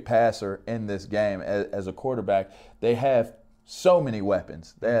 prolific passer in this game as a quarterback. They have so many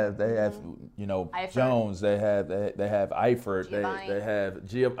weapons. They have you know, Eifert. Jones. They have Eifert. Giovanni. They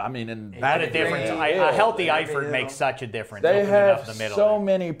have I mean, in What a difference. A healthy Eifert makes such a difference. They opening up have the middle so there.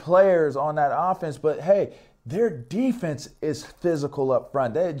 many players on that offense, but hey, their defense is physical up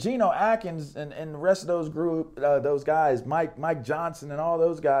front. Geno Atkins and the rest of those guys, Mike Johnson and all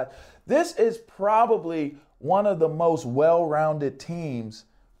those guys. This is probably one of the most well-rounded teams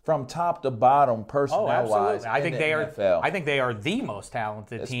from top to bottom, Oh, personnel-wise. absolutely. I think in they the are. NFL. I think they are the most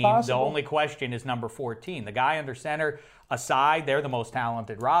talented It's team. possible. The only question is number 14. The guy under center aside, they're the most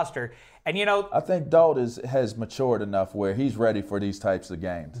talented roster. And you know, I think Dalton has matured enough where he's ready for these types of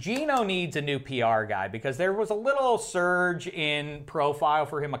games. Geno needs a new PR guy because there was a little surge in profile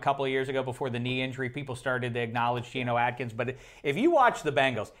for him a couple of years ago before the knee injury. People started to acknowledge Geno Atkins. But if you watch the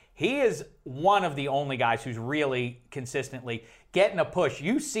Bengals, he is one of the only guys who's really consistently getting a push.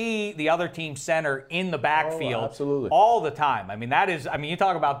 You see the other team center in the backfield absolutely. all the time. I mean, you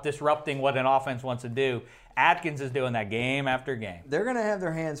talk about disrupting what an offense wants to do. Atkins is doing that game after game. They're going to have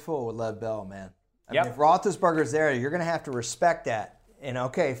their hands full with Lev Bell, man. I Yep. mean, if Roethlisberger's there, you're going to have to respect that. And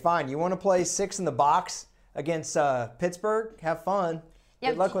okay, fine. You want to play 6 in the box against Pittsburgh? Have fun.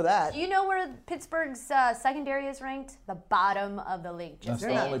 Good luck with that. Do you know where Pittsburgh's secondary is ranked? The bottom of the league. Just That's the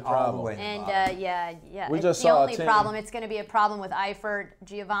saying. only All the problem. way to the And bottom. yeah, We it's just the saw a only team- problem. It's going to be a problem with Eifert,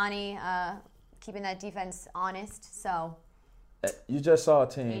 Giovanni, keeping that defense honest. So You just saw a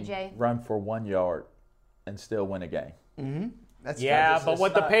team AJ. run for 1 yard and still win a game. That's Yeah, that's but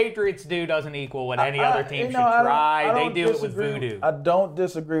what the not- Patriots do doesn't equal what any other team should I try. They don't do it with disagree- voodoo. I don't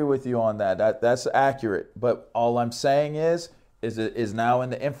disagree with you on that. That's accurate. But all I'm saying is it is now in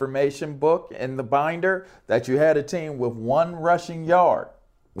the information book in the binder that you had a team with 1 rushing yard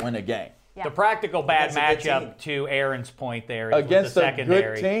win a game yeah. The practical bad Against a good matchup, to Aaron's point there, is with against the a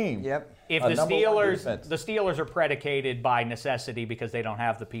secondary. good team. Yep. If A the number one Steelers, defense. the Steelers are predicated by necessity because they don't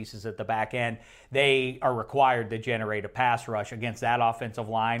have the pieces at the back end, they are required to generate a pass rush against that offensive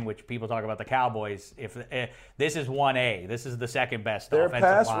line, which people talk about the Cowboys. If this is 1A, this is the second best Their offensive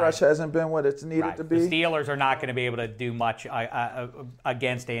pass line. rush hasn't been what it's needed Right. to The be. Steelers are not going to be able to do much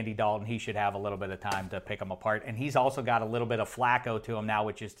against Andy Dalton. He should have a little bit of time to pick them apart. And he's also got a little bit of Flacco to him now,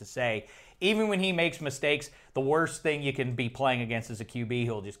 which is to say, even when he makes mistakes, the worst thing you can be playing against is a QB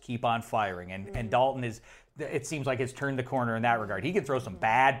who'll just keep on firing. And Dalton is, it seems like has turned the corner in that regard. He can throw some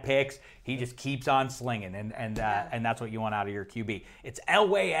bad picks. He just keeps on slinging, and that's what you want out of your QB. It's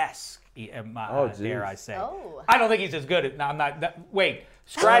Elway-esque, dare I say. Oh. I don't think he's as good at. No, I'm not. Wait,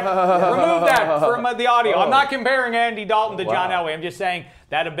 scratch. Remove that from the audio. I'm not comparing Andy Dalton to John Wow. Elway. I'm just saying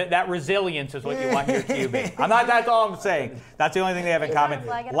that resilience is what you want in your QB. That's all I'm saying. That's the only thing they have in common.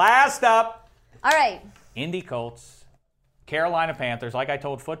 Flag it up. Last up, All right. Indy Colts, Carolina Panthers. Like I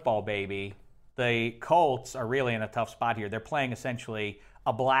told Football Baby, the Colts are really in a tough spot here. They're playing essentially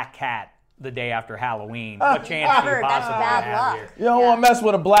a black cat the day after Halloween. What chance do you Ever. That's possibly bad have luck. here? You don't want to mess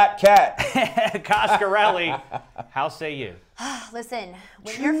with a black cat. Coscarelli, how say you? Listen,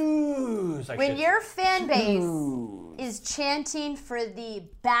 when Choose, I should your fan base is chanting for the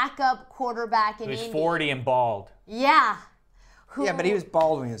backup quarterback in He was Indy, 40 and bald. yeah. Who, Yeah, but he was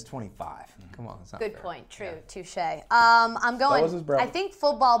bald when he was 25. Come on, it's not Good fair. point. True. Touche. I'm going. was his brother. I think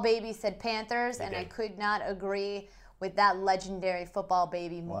Football Baby said Panthers, and I could not agree with that legendary Football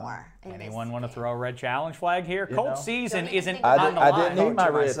Baby more. in this Anyone want to game. throw a red challenge flag here? Colts season Don't even isn't think on about the I line. didn't need my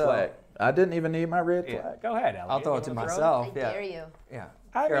to red myself. flag. I didn't even need my red flag. Yeah, go ahead, Elliot. I'll throw You it to wanna myself. I Yeah. dare you. Yeah.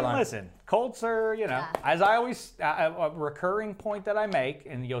 I mean, Carolina. listen, Colts are, as I always, a recurring point that I make,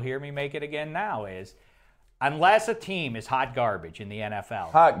 and you'll hear me make it again now, is unless a team is hot garbage in the NFL,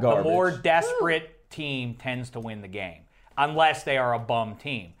 Hot the more garbage. desperate team tends to win the game, unless they are a bum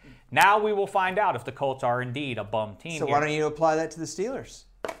team. Now we will find out if the Colts are indeed a bum team. So here. why don't you apply that to the Steelers?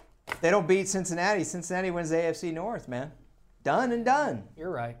 They don't beat Cincinnati. Cincinnati wins the AFC North, man. Done and done.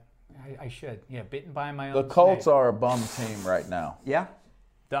 You're right. I should. Yeah, bitten by my own The Colts snake. are a bum team right now. Yeah.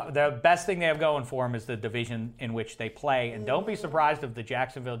 The best thing they have going for them is the division in which they play, and don't be surprised if the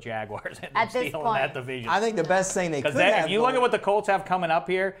Jacksonville Jaguars end up At this stealing point. that division. I think the best thing they could Because have if you look going- at what the Colts have coming up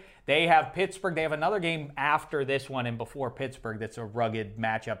here, they have Pittsburgh. They have another game after this one and before Pittsburgh that's a rugged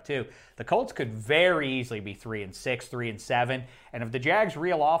matchup too. The Colts could very easily be 3-6, 3-7, and if the Jags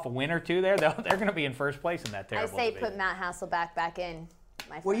reel off a win or two there, they're going to be in first place in that I terrible say division. put Matt Hasselbeck back in.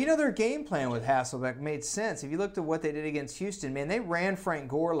 My Well, friend. their game plan with Hasselbeck made sense. If you looked at what they did against Houston, man, they ran Frank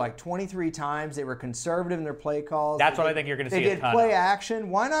Gore like 23 times. They were conservative in their play calls. That's They what I did- think you're gonna They see a did ton play of. action.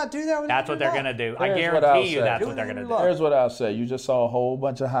 Why not do that with That's what they're Andrew going to Luck? do. I Here's what I'll guarantee you say. that's Do what it they're with going to Andrew do. Luck. Here's what I'll say. You just saw a whole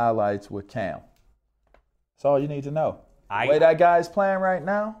bunch of highlights with Cam. That's all you need to know. I- The way that guy's playing right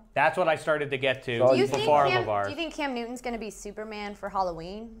now, That's what I started to get to Do Do you think before Cam, LeVar. do you think Cam Newton's going to be Superman for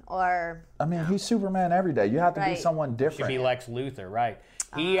Halloween, or I mean, he's Superman every day. You have to be Right. someone Should different. be Lex Luthor, right?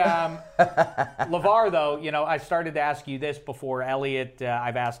 He, LeVar, though, I started to ask you this before. Elliot,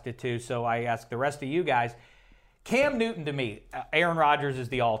 I've asked it too, so I asked the rest of you guys. Cam Newton, to me, Aaron Rodgers is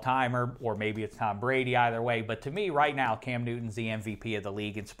the all-timer, or maybe it's Tom Brady, either way. But to me, right now, Cam Newton's the MVP of the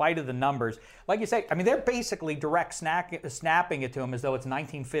league, in spite of the numbers. Like you say, I mean, they're basically direct snapping it to him as though it's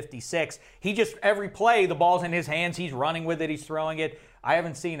 1956. He just, every play, the ball's in his hands. He's running with it. He's throwing it. I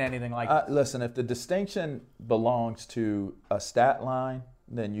haven't seen anything like that. Listen, if the distinction belongs to a stat line,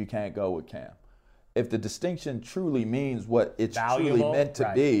 then you can't go with Cam. If the distinction truly means what it's truly Valuable, meant to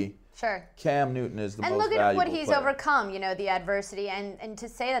right. be, sure? Cam Newton is the And most look at valuable what he's player. overcome, the adversity, and to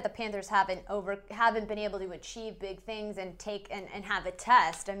say that the Panthers haven't been able to achieve big things and take and have a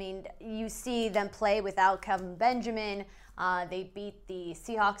test. I mean, you see them play without Kevin Benjamin. They beat the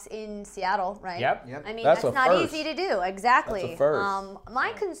Seahawks in Seattle, right? Yep. I mean, That's that's a not first. easy to do. Exactly. That's a first.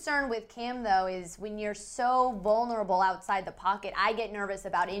 My concern with Cam, though, is when you're so vulnerable outside the pocket, I get nervous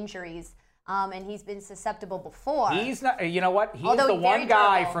about injuries. And he's been susceptible before. He's not, you know what? He's Although the very one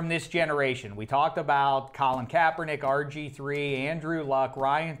guy durable. from this generation. We talked about Colin Kaepernick, RG3, Andrew Luck,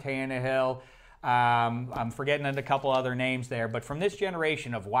 Ryan Tannehill. I'm forgetting a couple other names there. But from this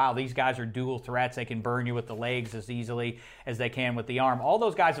generation of, wow, these guys are dual threats. They can burn you with the legs as easily as they can with the arm. All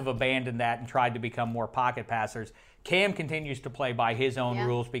those guys have abandoned that and tried to become more pocket passers. Cam continues to play by his own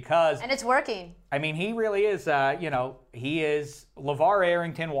rules because And it's working. I mean, he really is, he is, LeVar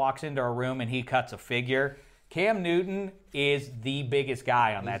Arrington walks into a room and he cuts a figure. Cam Newton is the biggest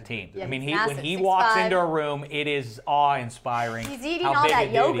guy on that team. Yeah, I mean, he's when massive, he 6'5". walks into a room, it is awe-inspiring. He's eating how all big a that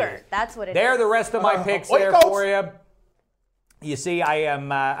dude he yogurt. is. That's what it is. There are the rest of my picks Wait, there Colts. for you. You see, I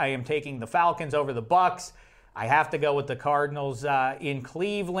am taking the Falcons over the Bucks. I have to go with the Cardinals in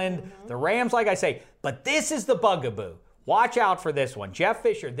Cleveland. Mm-hmm. The Rams, like I say, but this is the bugaboo. Watch out for this one. Jeff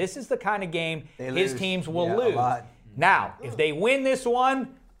Fisher, this is the kind of game his lose. teams will Yeah, a lose. lot. Now, if they win this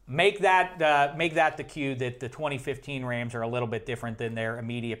one, make that the cue that the 2015 Rams are a little bit different than their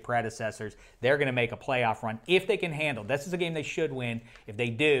immediate predecessors. They're going to make a playoff run if they can handle. This is a game they should win. If they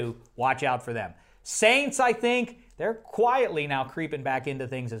do, watch out for them. Saints, I think, they're quietly now creeping back into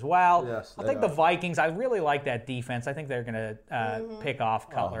things as well. Yes, I they think the are. Vikings, I really like that defense. I think they're going to pick off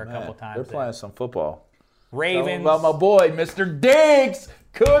Cutler a Man, couple times. They're there. playing some football. Ravens. Well, my boy, Mr. Diggs,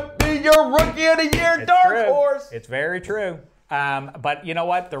 could be your Rookie of the Year It's dark true. horse. It's very true. But you know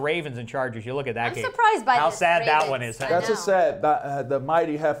what? The Ravens and Chargers, you look at that I'm game. surprised by how this sad that Ravens. one is. I That's know. a sad. The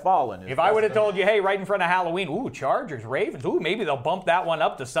mighty have fallen. If I would have told you, hey, right in front of Halloween, ooh, Chargers, Ravens, ooh, maybe they'll bump that one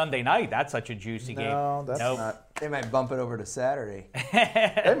up to Sunday night. That's such a juicy game. No, that's Nope. not. They might bump it over to Saturday.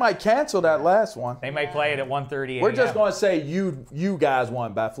 They might cancel that last one. They may play it at 1:30 a.m. We're just going to say you guys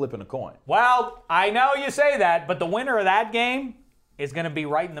won by flipping a coin. Well, I know you say that, but the winner of that game is going to be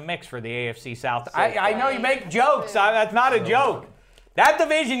right in the mix for the AFC South. I know you make jokes. That's not a joke. That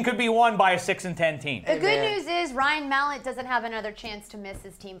division could be won by a 6-10 team. The good news is Ryan Mallett doesn't have another chance to miss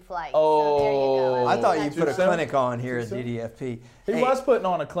his team flight. Oh. So there you go. I thought you That's put a true. clinic on here at DDFP. He was putting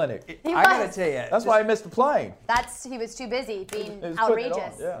on a clinic. He I got to was. tell you. That's why he missed the plane. He was too busy being He was putting it on,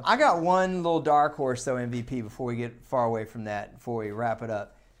 outrageous. yeah. I got one little dark horse, though, MVP, before we get far away from that, before we wrap it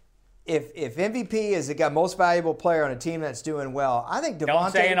up. If MVP is the most valuable player on a team that's doing well, I think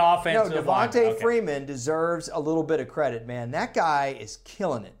Don't say an offensive lineman. Devontae Okay. Freeman deserves a little bit of credit, man. That guy is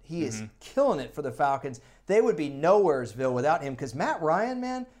killing it. He is killing it for the Falcons. They would be nowheresville without him because Matt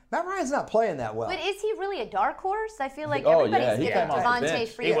Ryan's not playing that well. But is he really a dark horse? I feel like Oh, yeah, everybody's he giving came off the Devontae bench.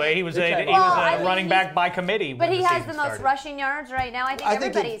 Freeman. He was Well, a I mean, running back by committee. But when he the has season the most started. rushing yards right now. I think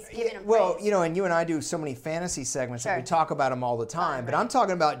everybody's giving him well, praise. you know, and you and I do so many fantasy segments that we Sure. talk about him all the time. But I'm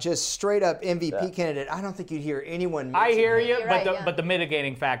talking about just straight up MVP candidate. I don't think you'd hear anyone. I hear you, You're right, but the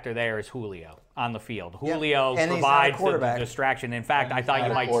mitigating factor there is Julio on the field. Yeah. Julio And he's not a provides the quarterback. distraction. In fact, I thought you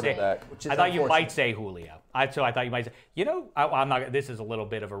not a might say, quarterback, which is I thought you might unfortunate. say Julio. I thought you might say, you know, I'm not. This is a little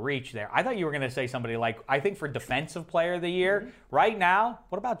bit of a reach there. I thought you were going to say somebody like, I think for Defensive Player of the Year right now.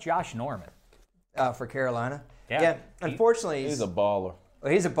 What about Josh Norman? For Carolina. Yeah. Unfortunately, He's a baller.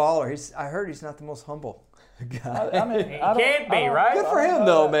 he's a baller. I heard he's not the most humble guy. I mean, I don't- Can't be, I don't- right? Good for him,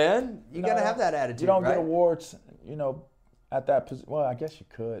 though, man. You got to No, have that attitude. You don't right? get awards, at that position. Well, I guess you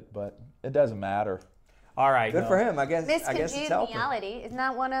could, but it doesn't matter. All right. Good for him. I guess it's helping. Congeniality. Isn't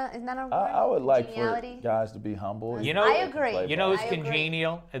that a word? I would like for Congeniality? guys to be humble. You know, I agree. You know who's I agree.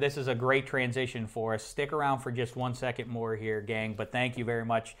 congenial? This is a great transition for us. Stick around for just 1 second more here, gang. But thank you very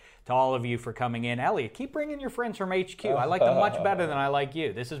much to all of you for coming in. Elliot, keep bringing your friends from HQ. I like them much better than I like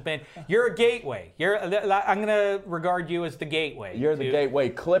you. This has been, you're a gateway. I'm going to regard you as the gateway. You're the gateway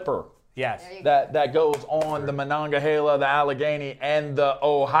clipper. Yes. That goes on the Monongahela, the Allegheny, and the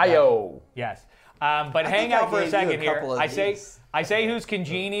Ohio. Yes. But hang think I out for a gave you second a here. couple of I say these. who's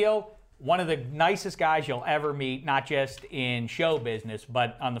congenial. One of the nicest guys you'll ever meet, not just in show business,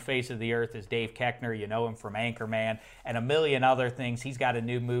 but on the face of the earth, is Dave Koechner. You know him from Anchorman and a million other things. He's got a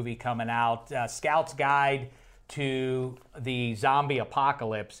new movie coming out, Scout's Guide to the Zombie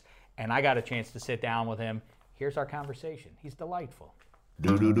Apocalypse. And I got a chance to sit down with him. Here's our conversation. He's delightful.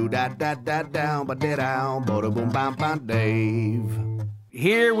 Do do do da da da down, ba da down, ba da boom bam bam Dave.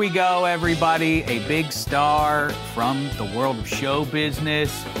 Here we go, everybody. A big star from the world of show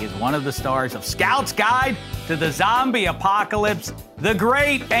business. He is one of the stars of Scout's Guide to the Zombie Apocalypse, the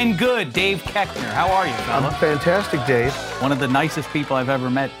great and good Dave Koechner. How are you, fella? Fantastic, Dave. One of the nicest people I've ever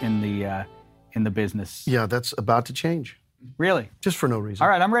met in the business. Yeah, that's about to change. Really? Just for no reason. All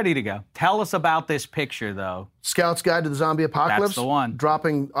right, I'm ready to go. Tell us about this picture, though. Scout's Guide to the Zombie Apocalypse. That's the one.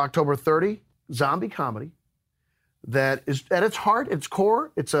 Dropping October 30. Zombie comedy that is, at its heart, its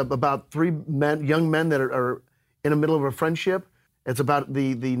core, it's about three young men that are in the middle of a friendship. It's about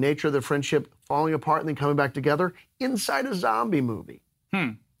the nature of the friendship falling apart and then coming back together inside a zombie movie.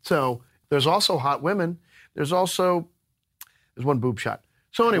 So there's also hot women. There's one boob shot.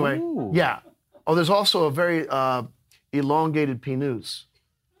 So anyway, yeah. Oh, there's also a very elongated penis.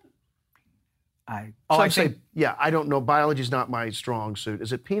 I don't know. Biology's not my strong suit.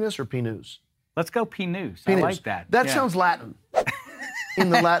 Is it penis or penis? Let's go penis. I like that. That Yeah. sounds Latin. In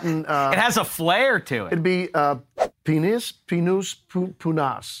the Latin, It has a flair to it. it'd be penis, pinus,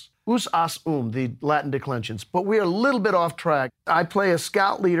 punas. Us, as, the Latin declensions. But we're a little bit off track. I play a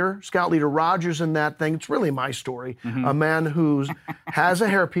Scout Leader Rogers in that thing. It's really my story. A man who has a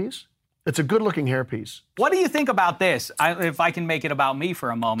hairpiece. It's a good-looking hairpiece. What do you think about this? If I can make it about me for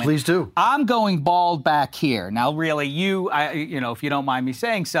a moment. Please do. I'm going bald back here. Now, really, if you don't mind me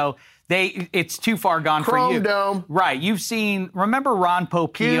saying so, it's too far gone for you. Chrome dome. Right. You've seen, remember Ron Cue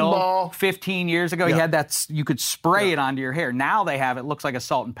Popeil ball. 15 years ago? He had that, you could spray it onto your hair. Now they have it, looks like a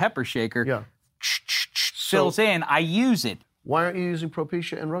salt and pepper shaker. Yeah. Fills in. I use it. Why aren't you using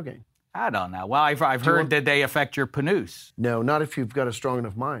Propecia and Rogaine? I don't know. Well, I've heard that they affect your panus. No, not if you've got a strong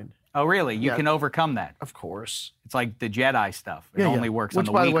enough mind. Oh, really? You Yeah. can overcome that. Of course. It's like the Jedi stuff. It only works on Which,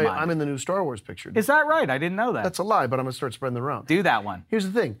 the by weak the way, mind. I'm in the new Star Wars picture. Is that right? I didn't know that. That's a lie, but I'm going to start spreading them around. Do that one. Here's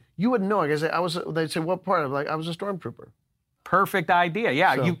the thing. You wouldn't know. They'd say, what part? I'm like, I was a stormtrooper. Perfect idea.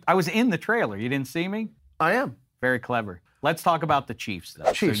 Yeah, So- I was in the trailer. You didn't see me? I am. Very clever. Let's talk about the Chiefs,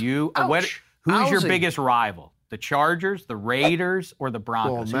 though. Chiefs. So Ouch. who's your Ousing. biggest rival? The Chargers, the Raiders, or the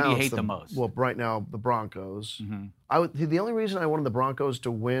Broncos? Who do now you it's hate the most? Well, right now, the Broncos. Mm-hmm. The only reason I wanted the Broncos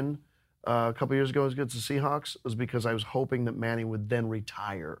to win a couple years ago against the Seahawks was because I was hoping that Manning would then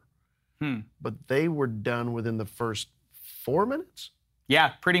retire. But they were done within the first 4 minutes. Yeah,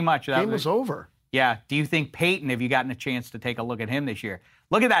 pretty much. The game was over. Yeah. Do you think Peyton, have you gotten a chance to take a look at him this year?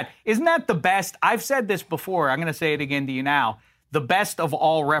 Look at that. Isn't that the best? I've said this before. I'm going to say it again to you now. the best of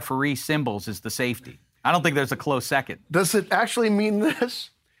all referee symbols is the safety. I don't think there's a close second. Does it actually mean this?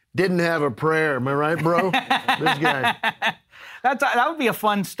 Didn't have a prayer. Am I right, bro? This guy. That would be a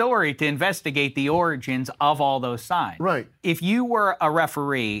fun story to investigate the origins of all those signs. Right. If you were a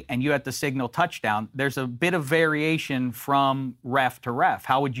referee and you had to signal touchdown, there's a bit of variation from ref to ref.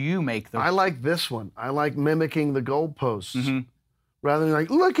 How would you make the... I like this one. I like mimicking the goalposts. Rather than like,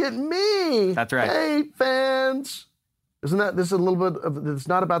 look at me. That's right. Hey, fans. Isn't that, this is a little bit of, it's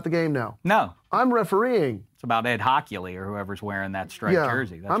not about the game now. No. I'm refereeing. It's about Ed Hockley or whoever's wearing that striped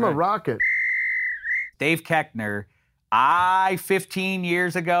jersey. That's I'm right. a Rocket. Dave Koechner, 15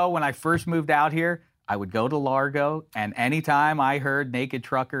 years ago when I first moved out here, I would go to Largo, and anytime I heard Naked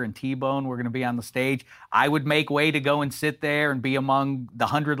Trucker and T-Bone were going to be on the stage, I would make way to go and sit there and be among the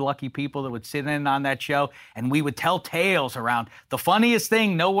 100 lucky people that would sit in on that show, and we would tell tales around the funniest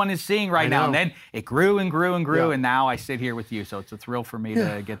thing no one is seeing right now. And then it grew and grew and grew, and now I sit here with you, so it's a thrill for me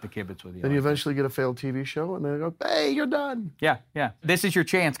to get the kibitz with you. Then you eventually get a failed TV show, and then they go, hey, you're done. Yeah. This is your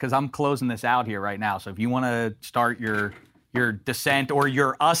chance, because I'm closing this out here right now, so if you want to start your descent or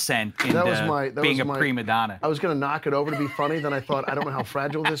your ascent into being a prima donna. I was going to knock it over to be funny, then I thought, I don't know how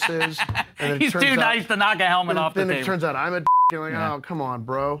fragile this is. And then He's too nice to knock a helmet off the table. Then it turns out I'm a you're like, oh, come on,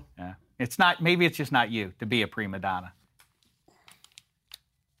 bro. Yeah. It's not, maybe it's just not you to be a prima donna.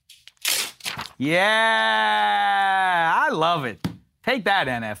 Yeah, I love it. Take that,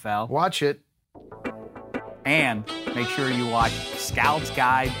 NFL. Watch it. And make sure you watch Scout's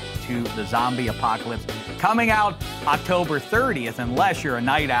Guide to the Zombie Apocalypse, coming out October 30th, unless you're a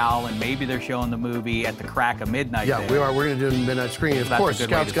night owl and maybe they're showing the movie at the crack of midnight. Yeah, we are. We're going to do a midnight screening. Of course,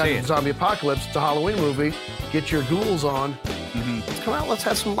 Scout's Guide to the Zombie Apocalypse. It's a Halloween movie. Get your ghouls on. Let's come out. Let's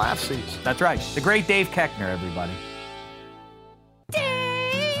have some laughsies. That's right. The great Dave Koechner, everybody.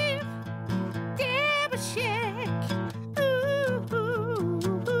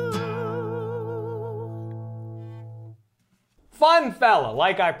 Fun fella.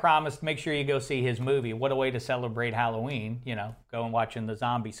 Like I promised, make sure you go see his movie. What a way to celebrate Halloween. You know, go and watch in the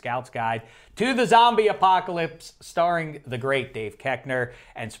Zombie Scout's Guide to the Zombie Apocalypse, starring the great Dave Koechner.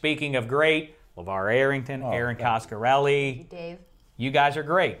 And speaking of great, LeVar Arrington, Aaron Coscarelli. Dave. You guys are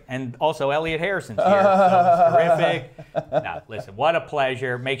great. And also Elliot Harrison's here, so it's terrific. Now, listen, what a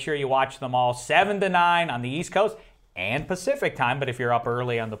pleasure. Make sure you watch them all 7 to 9 on the East Coast and Pacific time. But if you're up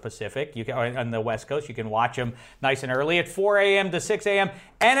early on the Pacific, you can, or on the West Coast, you can watch them nice and early at 4 a.m. to 6 a.m.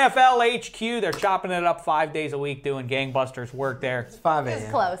 NFL HQ, they're chopping it up 5 days a week, doing gangbusters work there. It's 5 a.m. It's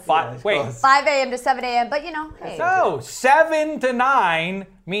close. Wait. 5 a.m. to 7 a.m., but you know, hey. No, 7 to 9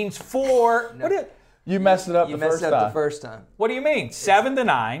 means 4. No. You messed it up You the first messed it time. up the first time. What do you mean? 7 to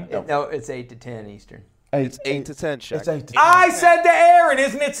 9? No, it's 8 to 10 Eastern. It's 8 to 10, Shaq. It's 8 to 10. I said to Aaron,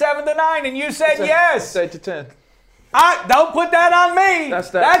 isn't it 7 to 9? And you said yes. It's 8 to 10. Don't put that on me.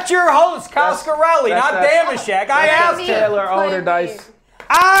 That's your host, Coscarelli, not Damashek. I asked him. Taylor Alderdice.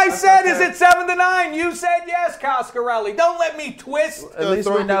 I said, is it 7 to 9? You said yes, Coscarelli. Don't let me twist. At least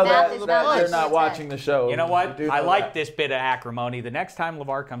we know that Math is they're not not watching the show. You know what? We do I know like that. this bit of acrimony. The next time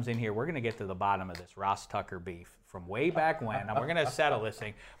LeVar comes in here, we're going to get to the bottom of this Ross Tucker beef from way back when. Now, we're going to settle this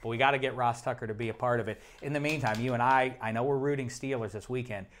thing, but we got to get Ross Tucker to be a part of it. In the meantime, you and I know we're rooting Steelers this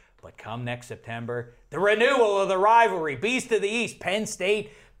weekend, but come next September, the renewal of the rivalry, Beast of the East, Penn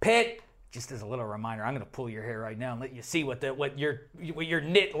State, Pitt. Just as a little reminder, I'm going to pull your hair right now and let you see what your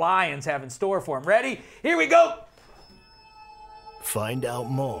knit Lions have in store for them. Ready? Here we go. Find out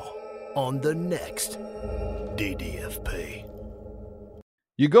more on the next DDFP.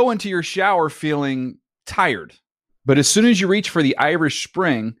 You go into your shower feeling tired, but as soon as you reach for the Irish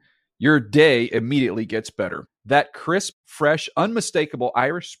Spring, your day immediately gets better. That crisp, fresh, unmistakable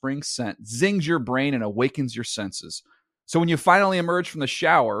Irish Spring scent zings your brain and awakens your senses. So when you finally emerge from the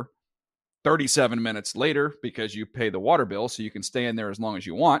shower, 37 minutes later, because you pay the water bill so you can stay in there as long as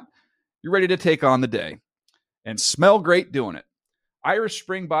you want, you're ready to take on the day. And smell great doing it. Irish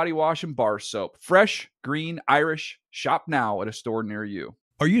Spring Body Wash and Bar Soap. Fresh, green, Irish. Shop now at a store near you.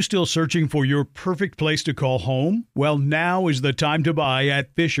 Are you still searching for your perfect place to call home? Well, now is the time to buy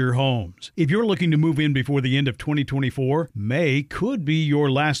at Fisher Homes. If you're looking to move in before the end of 2024, May could be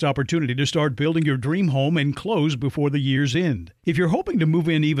your last opportunity to start building your dream home and close before the year's end. If you're hoping to move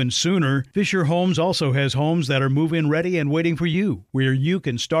in even sooner, Fisher Homes also has homes that are move-in ready and waiting for you, where you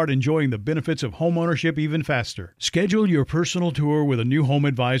can start enjoying the benefits of homeownership even faster. Schedule your personal tour with a new home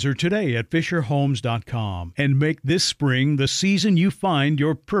advisor today at FisherHomes.com and make this spring the season you find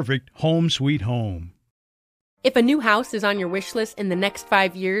your perfect home sweet home. If a new house is on your wish list in the next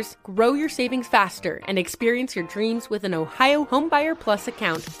 5 years, grow your savings faster and experience your dreams with an Ohio Homebuyer Plus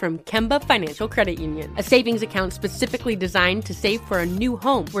account from Kemba Financial Credit Union. A savings account specifically designed to save for a new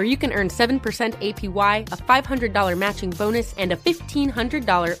home, where you can earn 7% APY, a $500 matching bonus, and a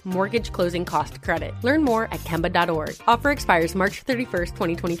 $1,500 mortgage closing cost credit. Learn more at Kemba.org. Offer expires March 31st,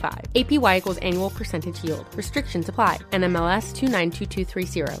 2025. APY equals annual percentage yield. Restrictions apply. NMLS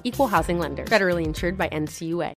 292230. Equal housing lender. Federally insured by NCUA.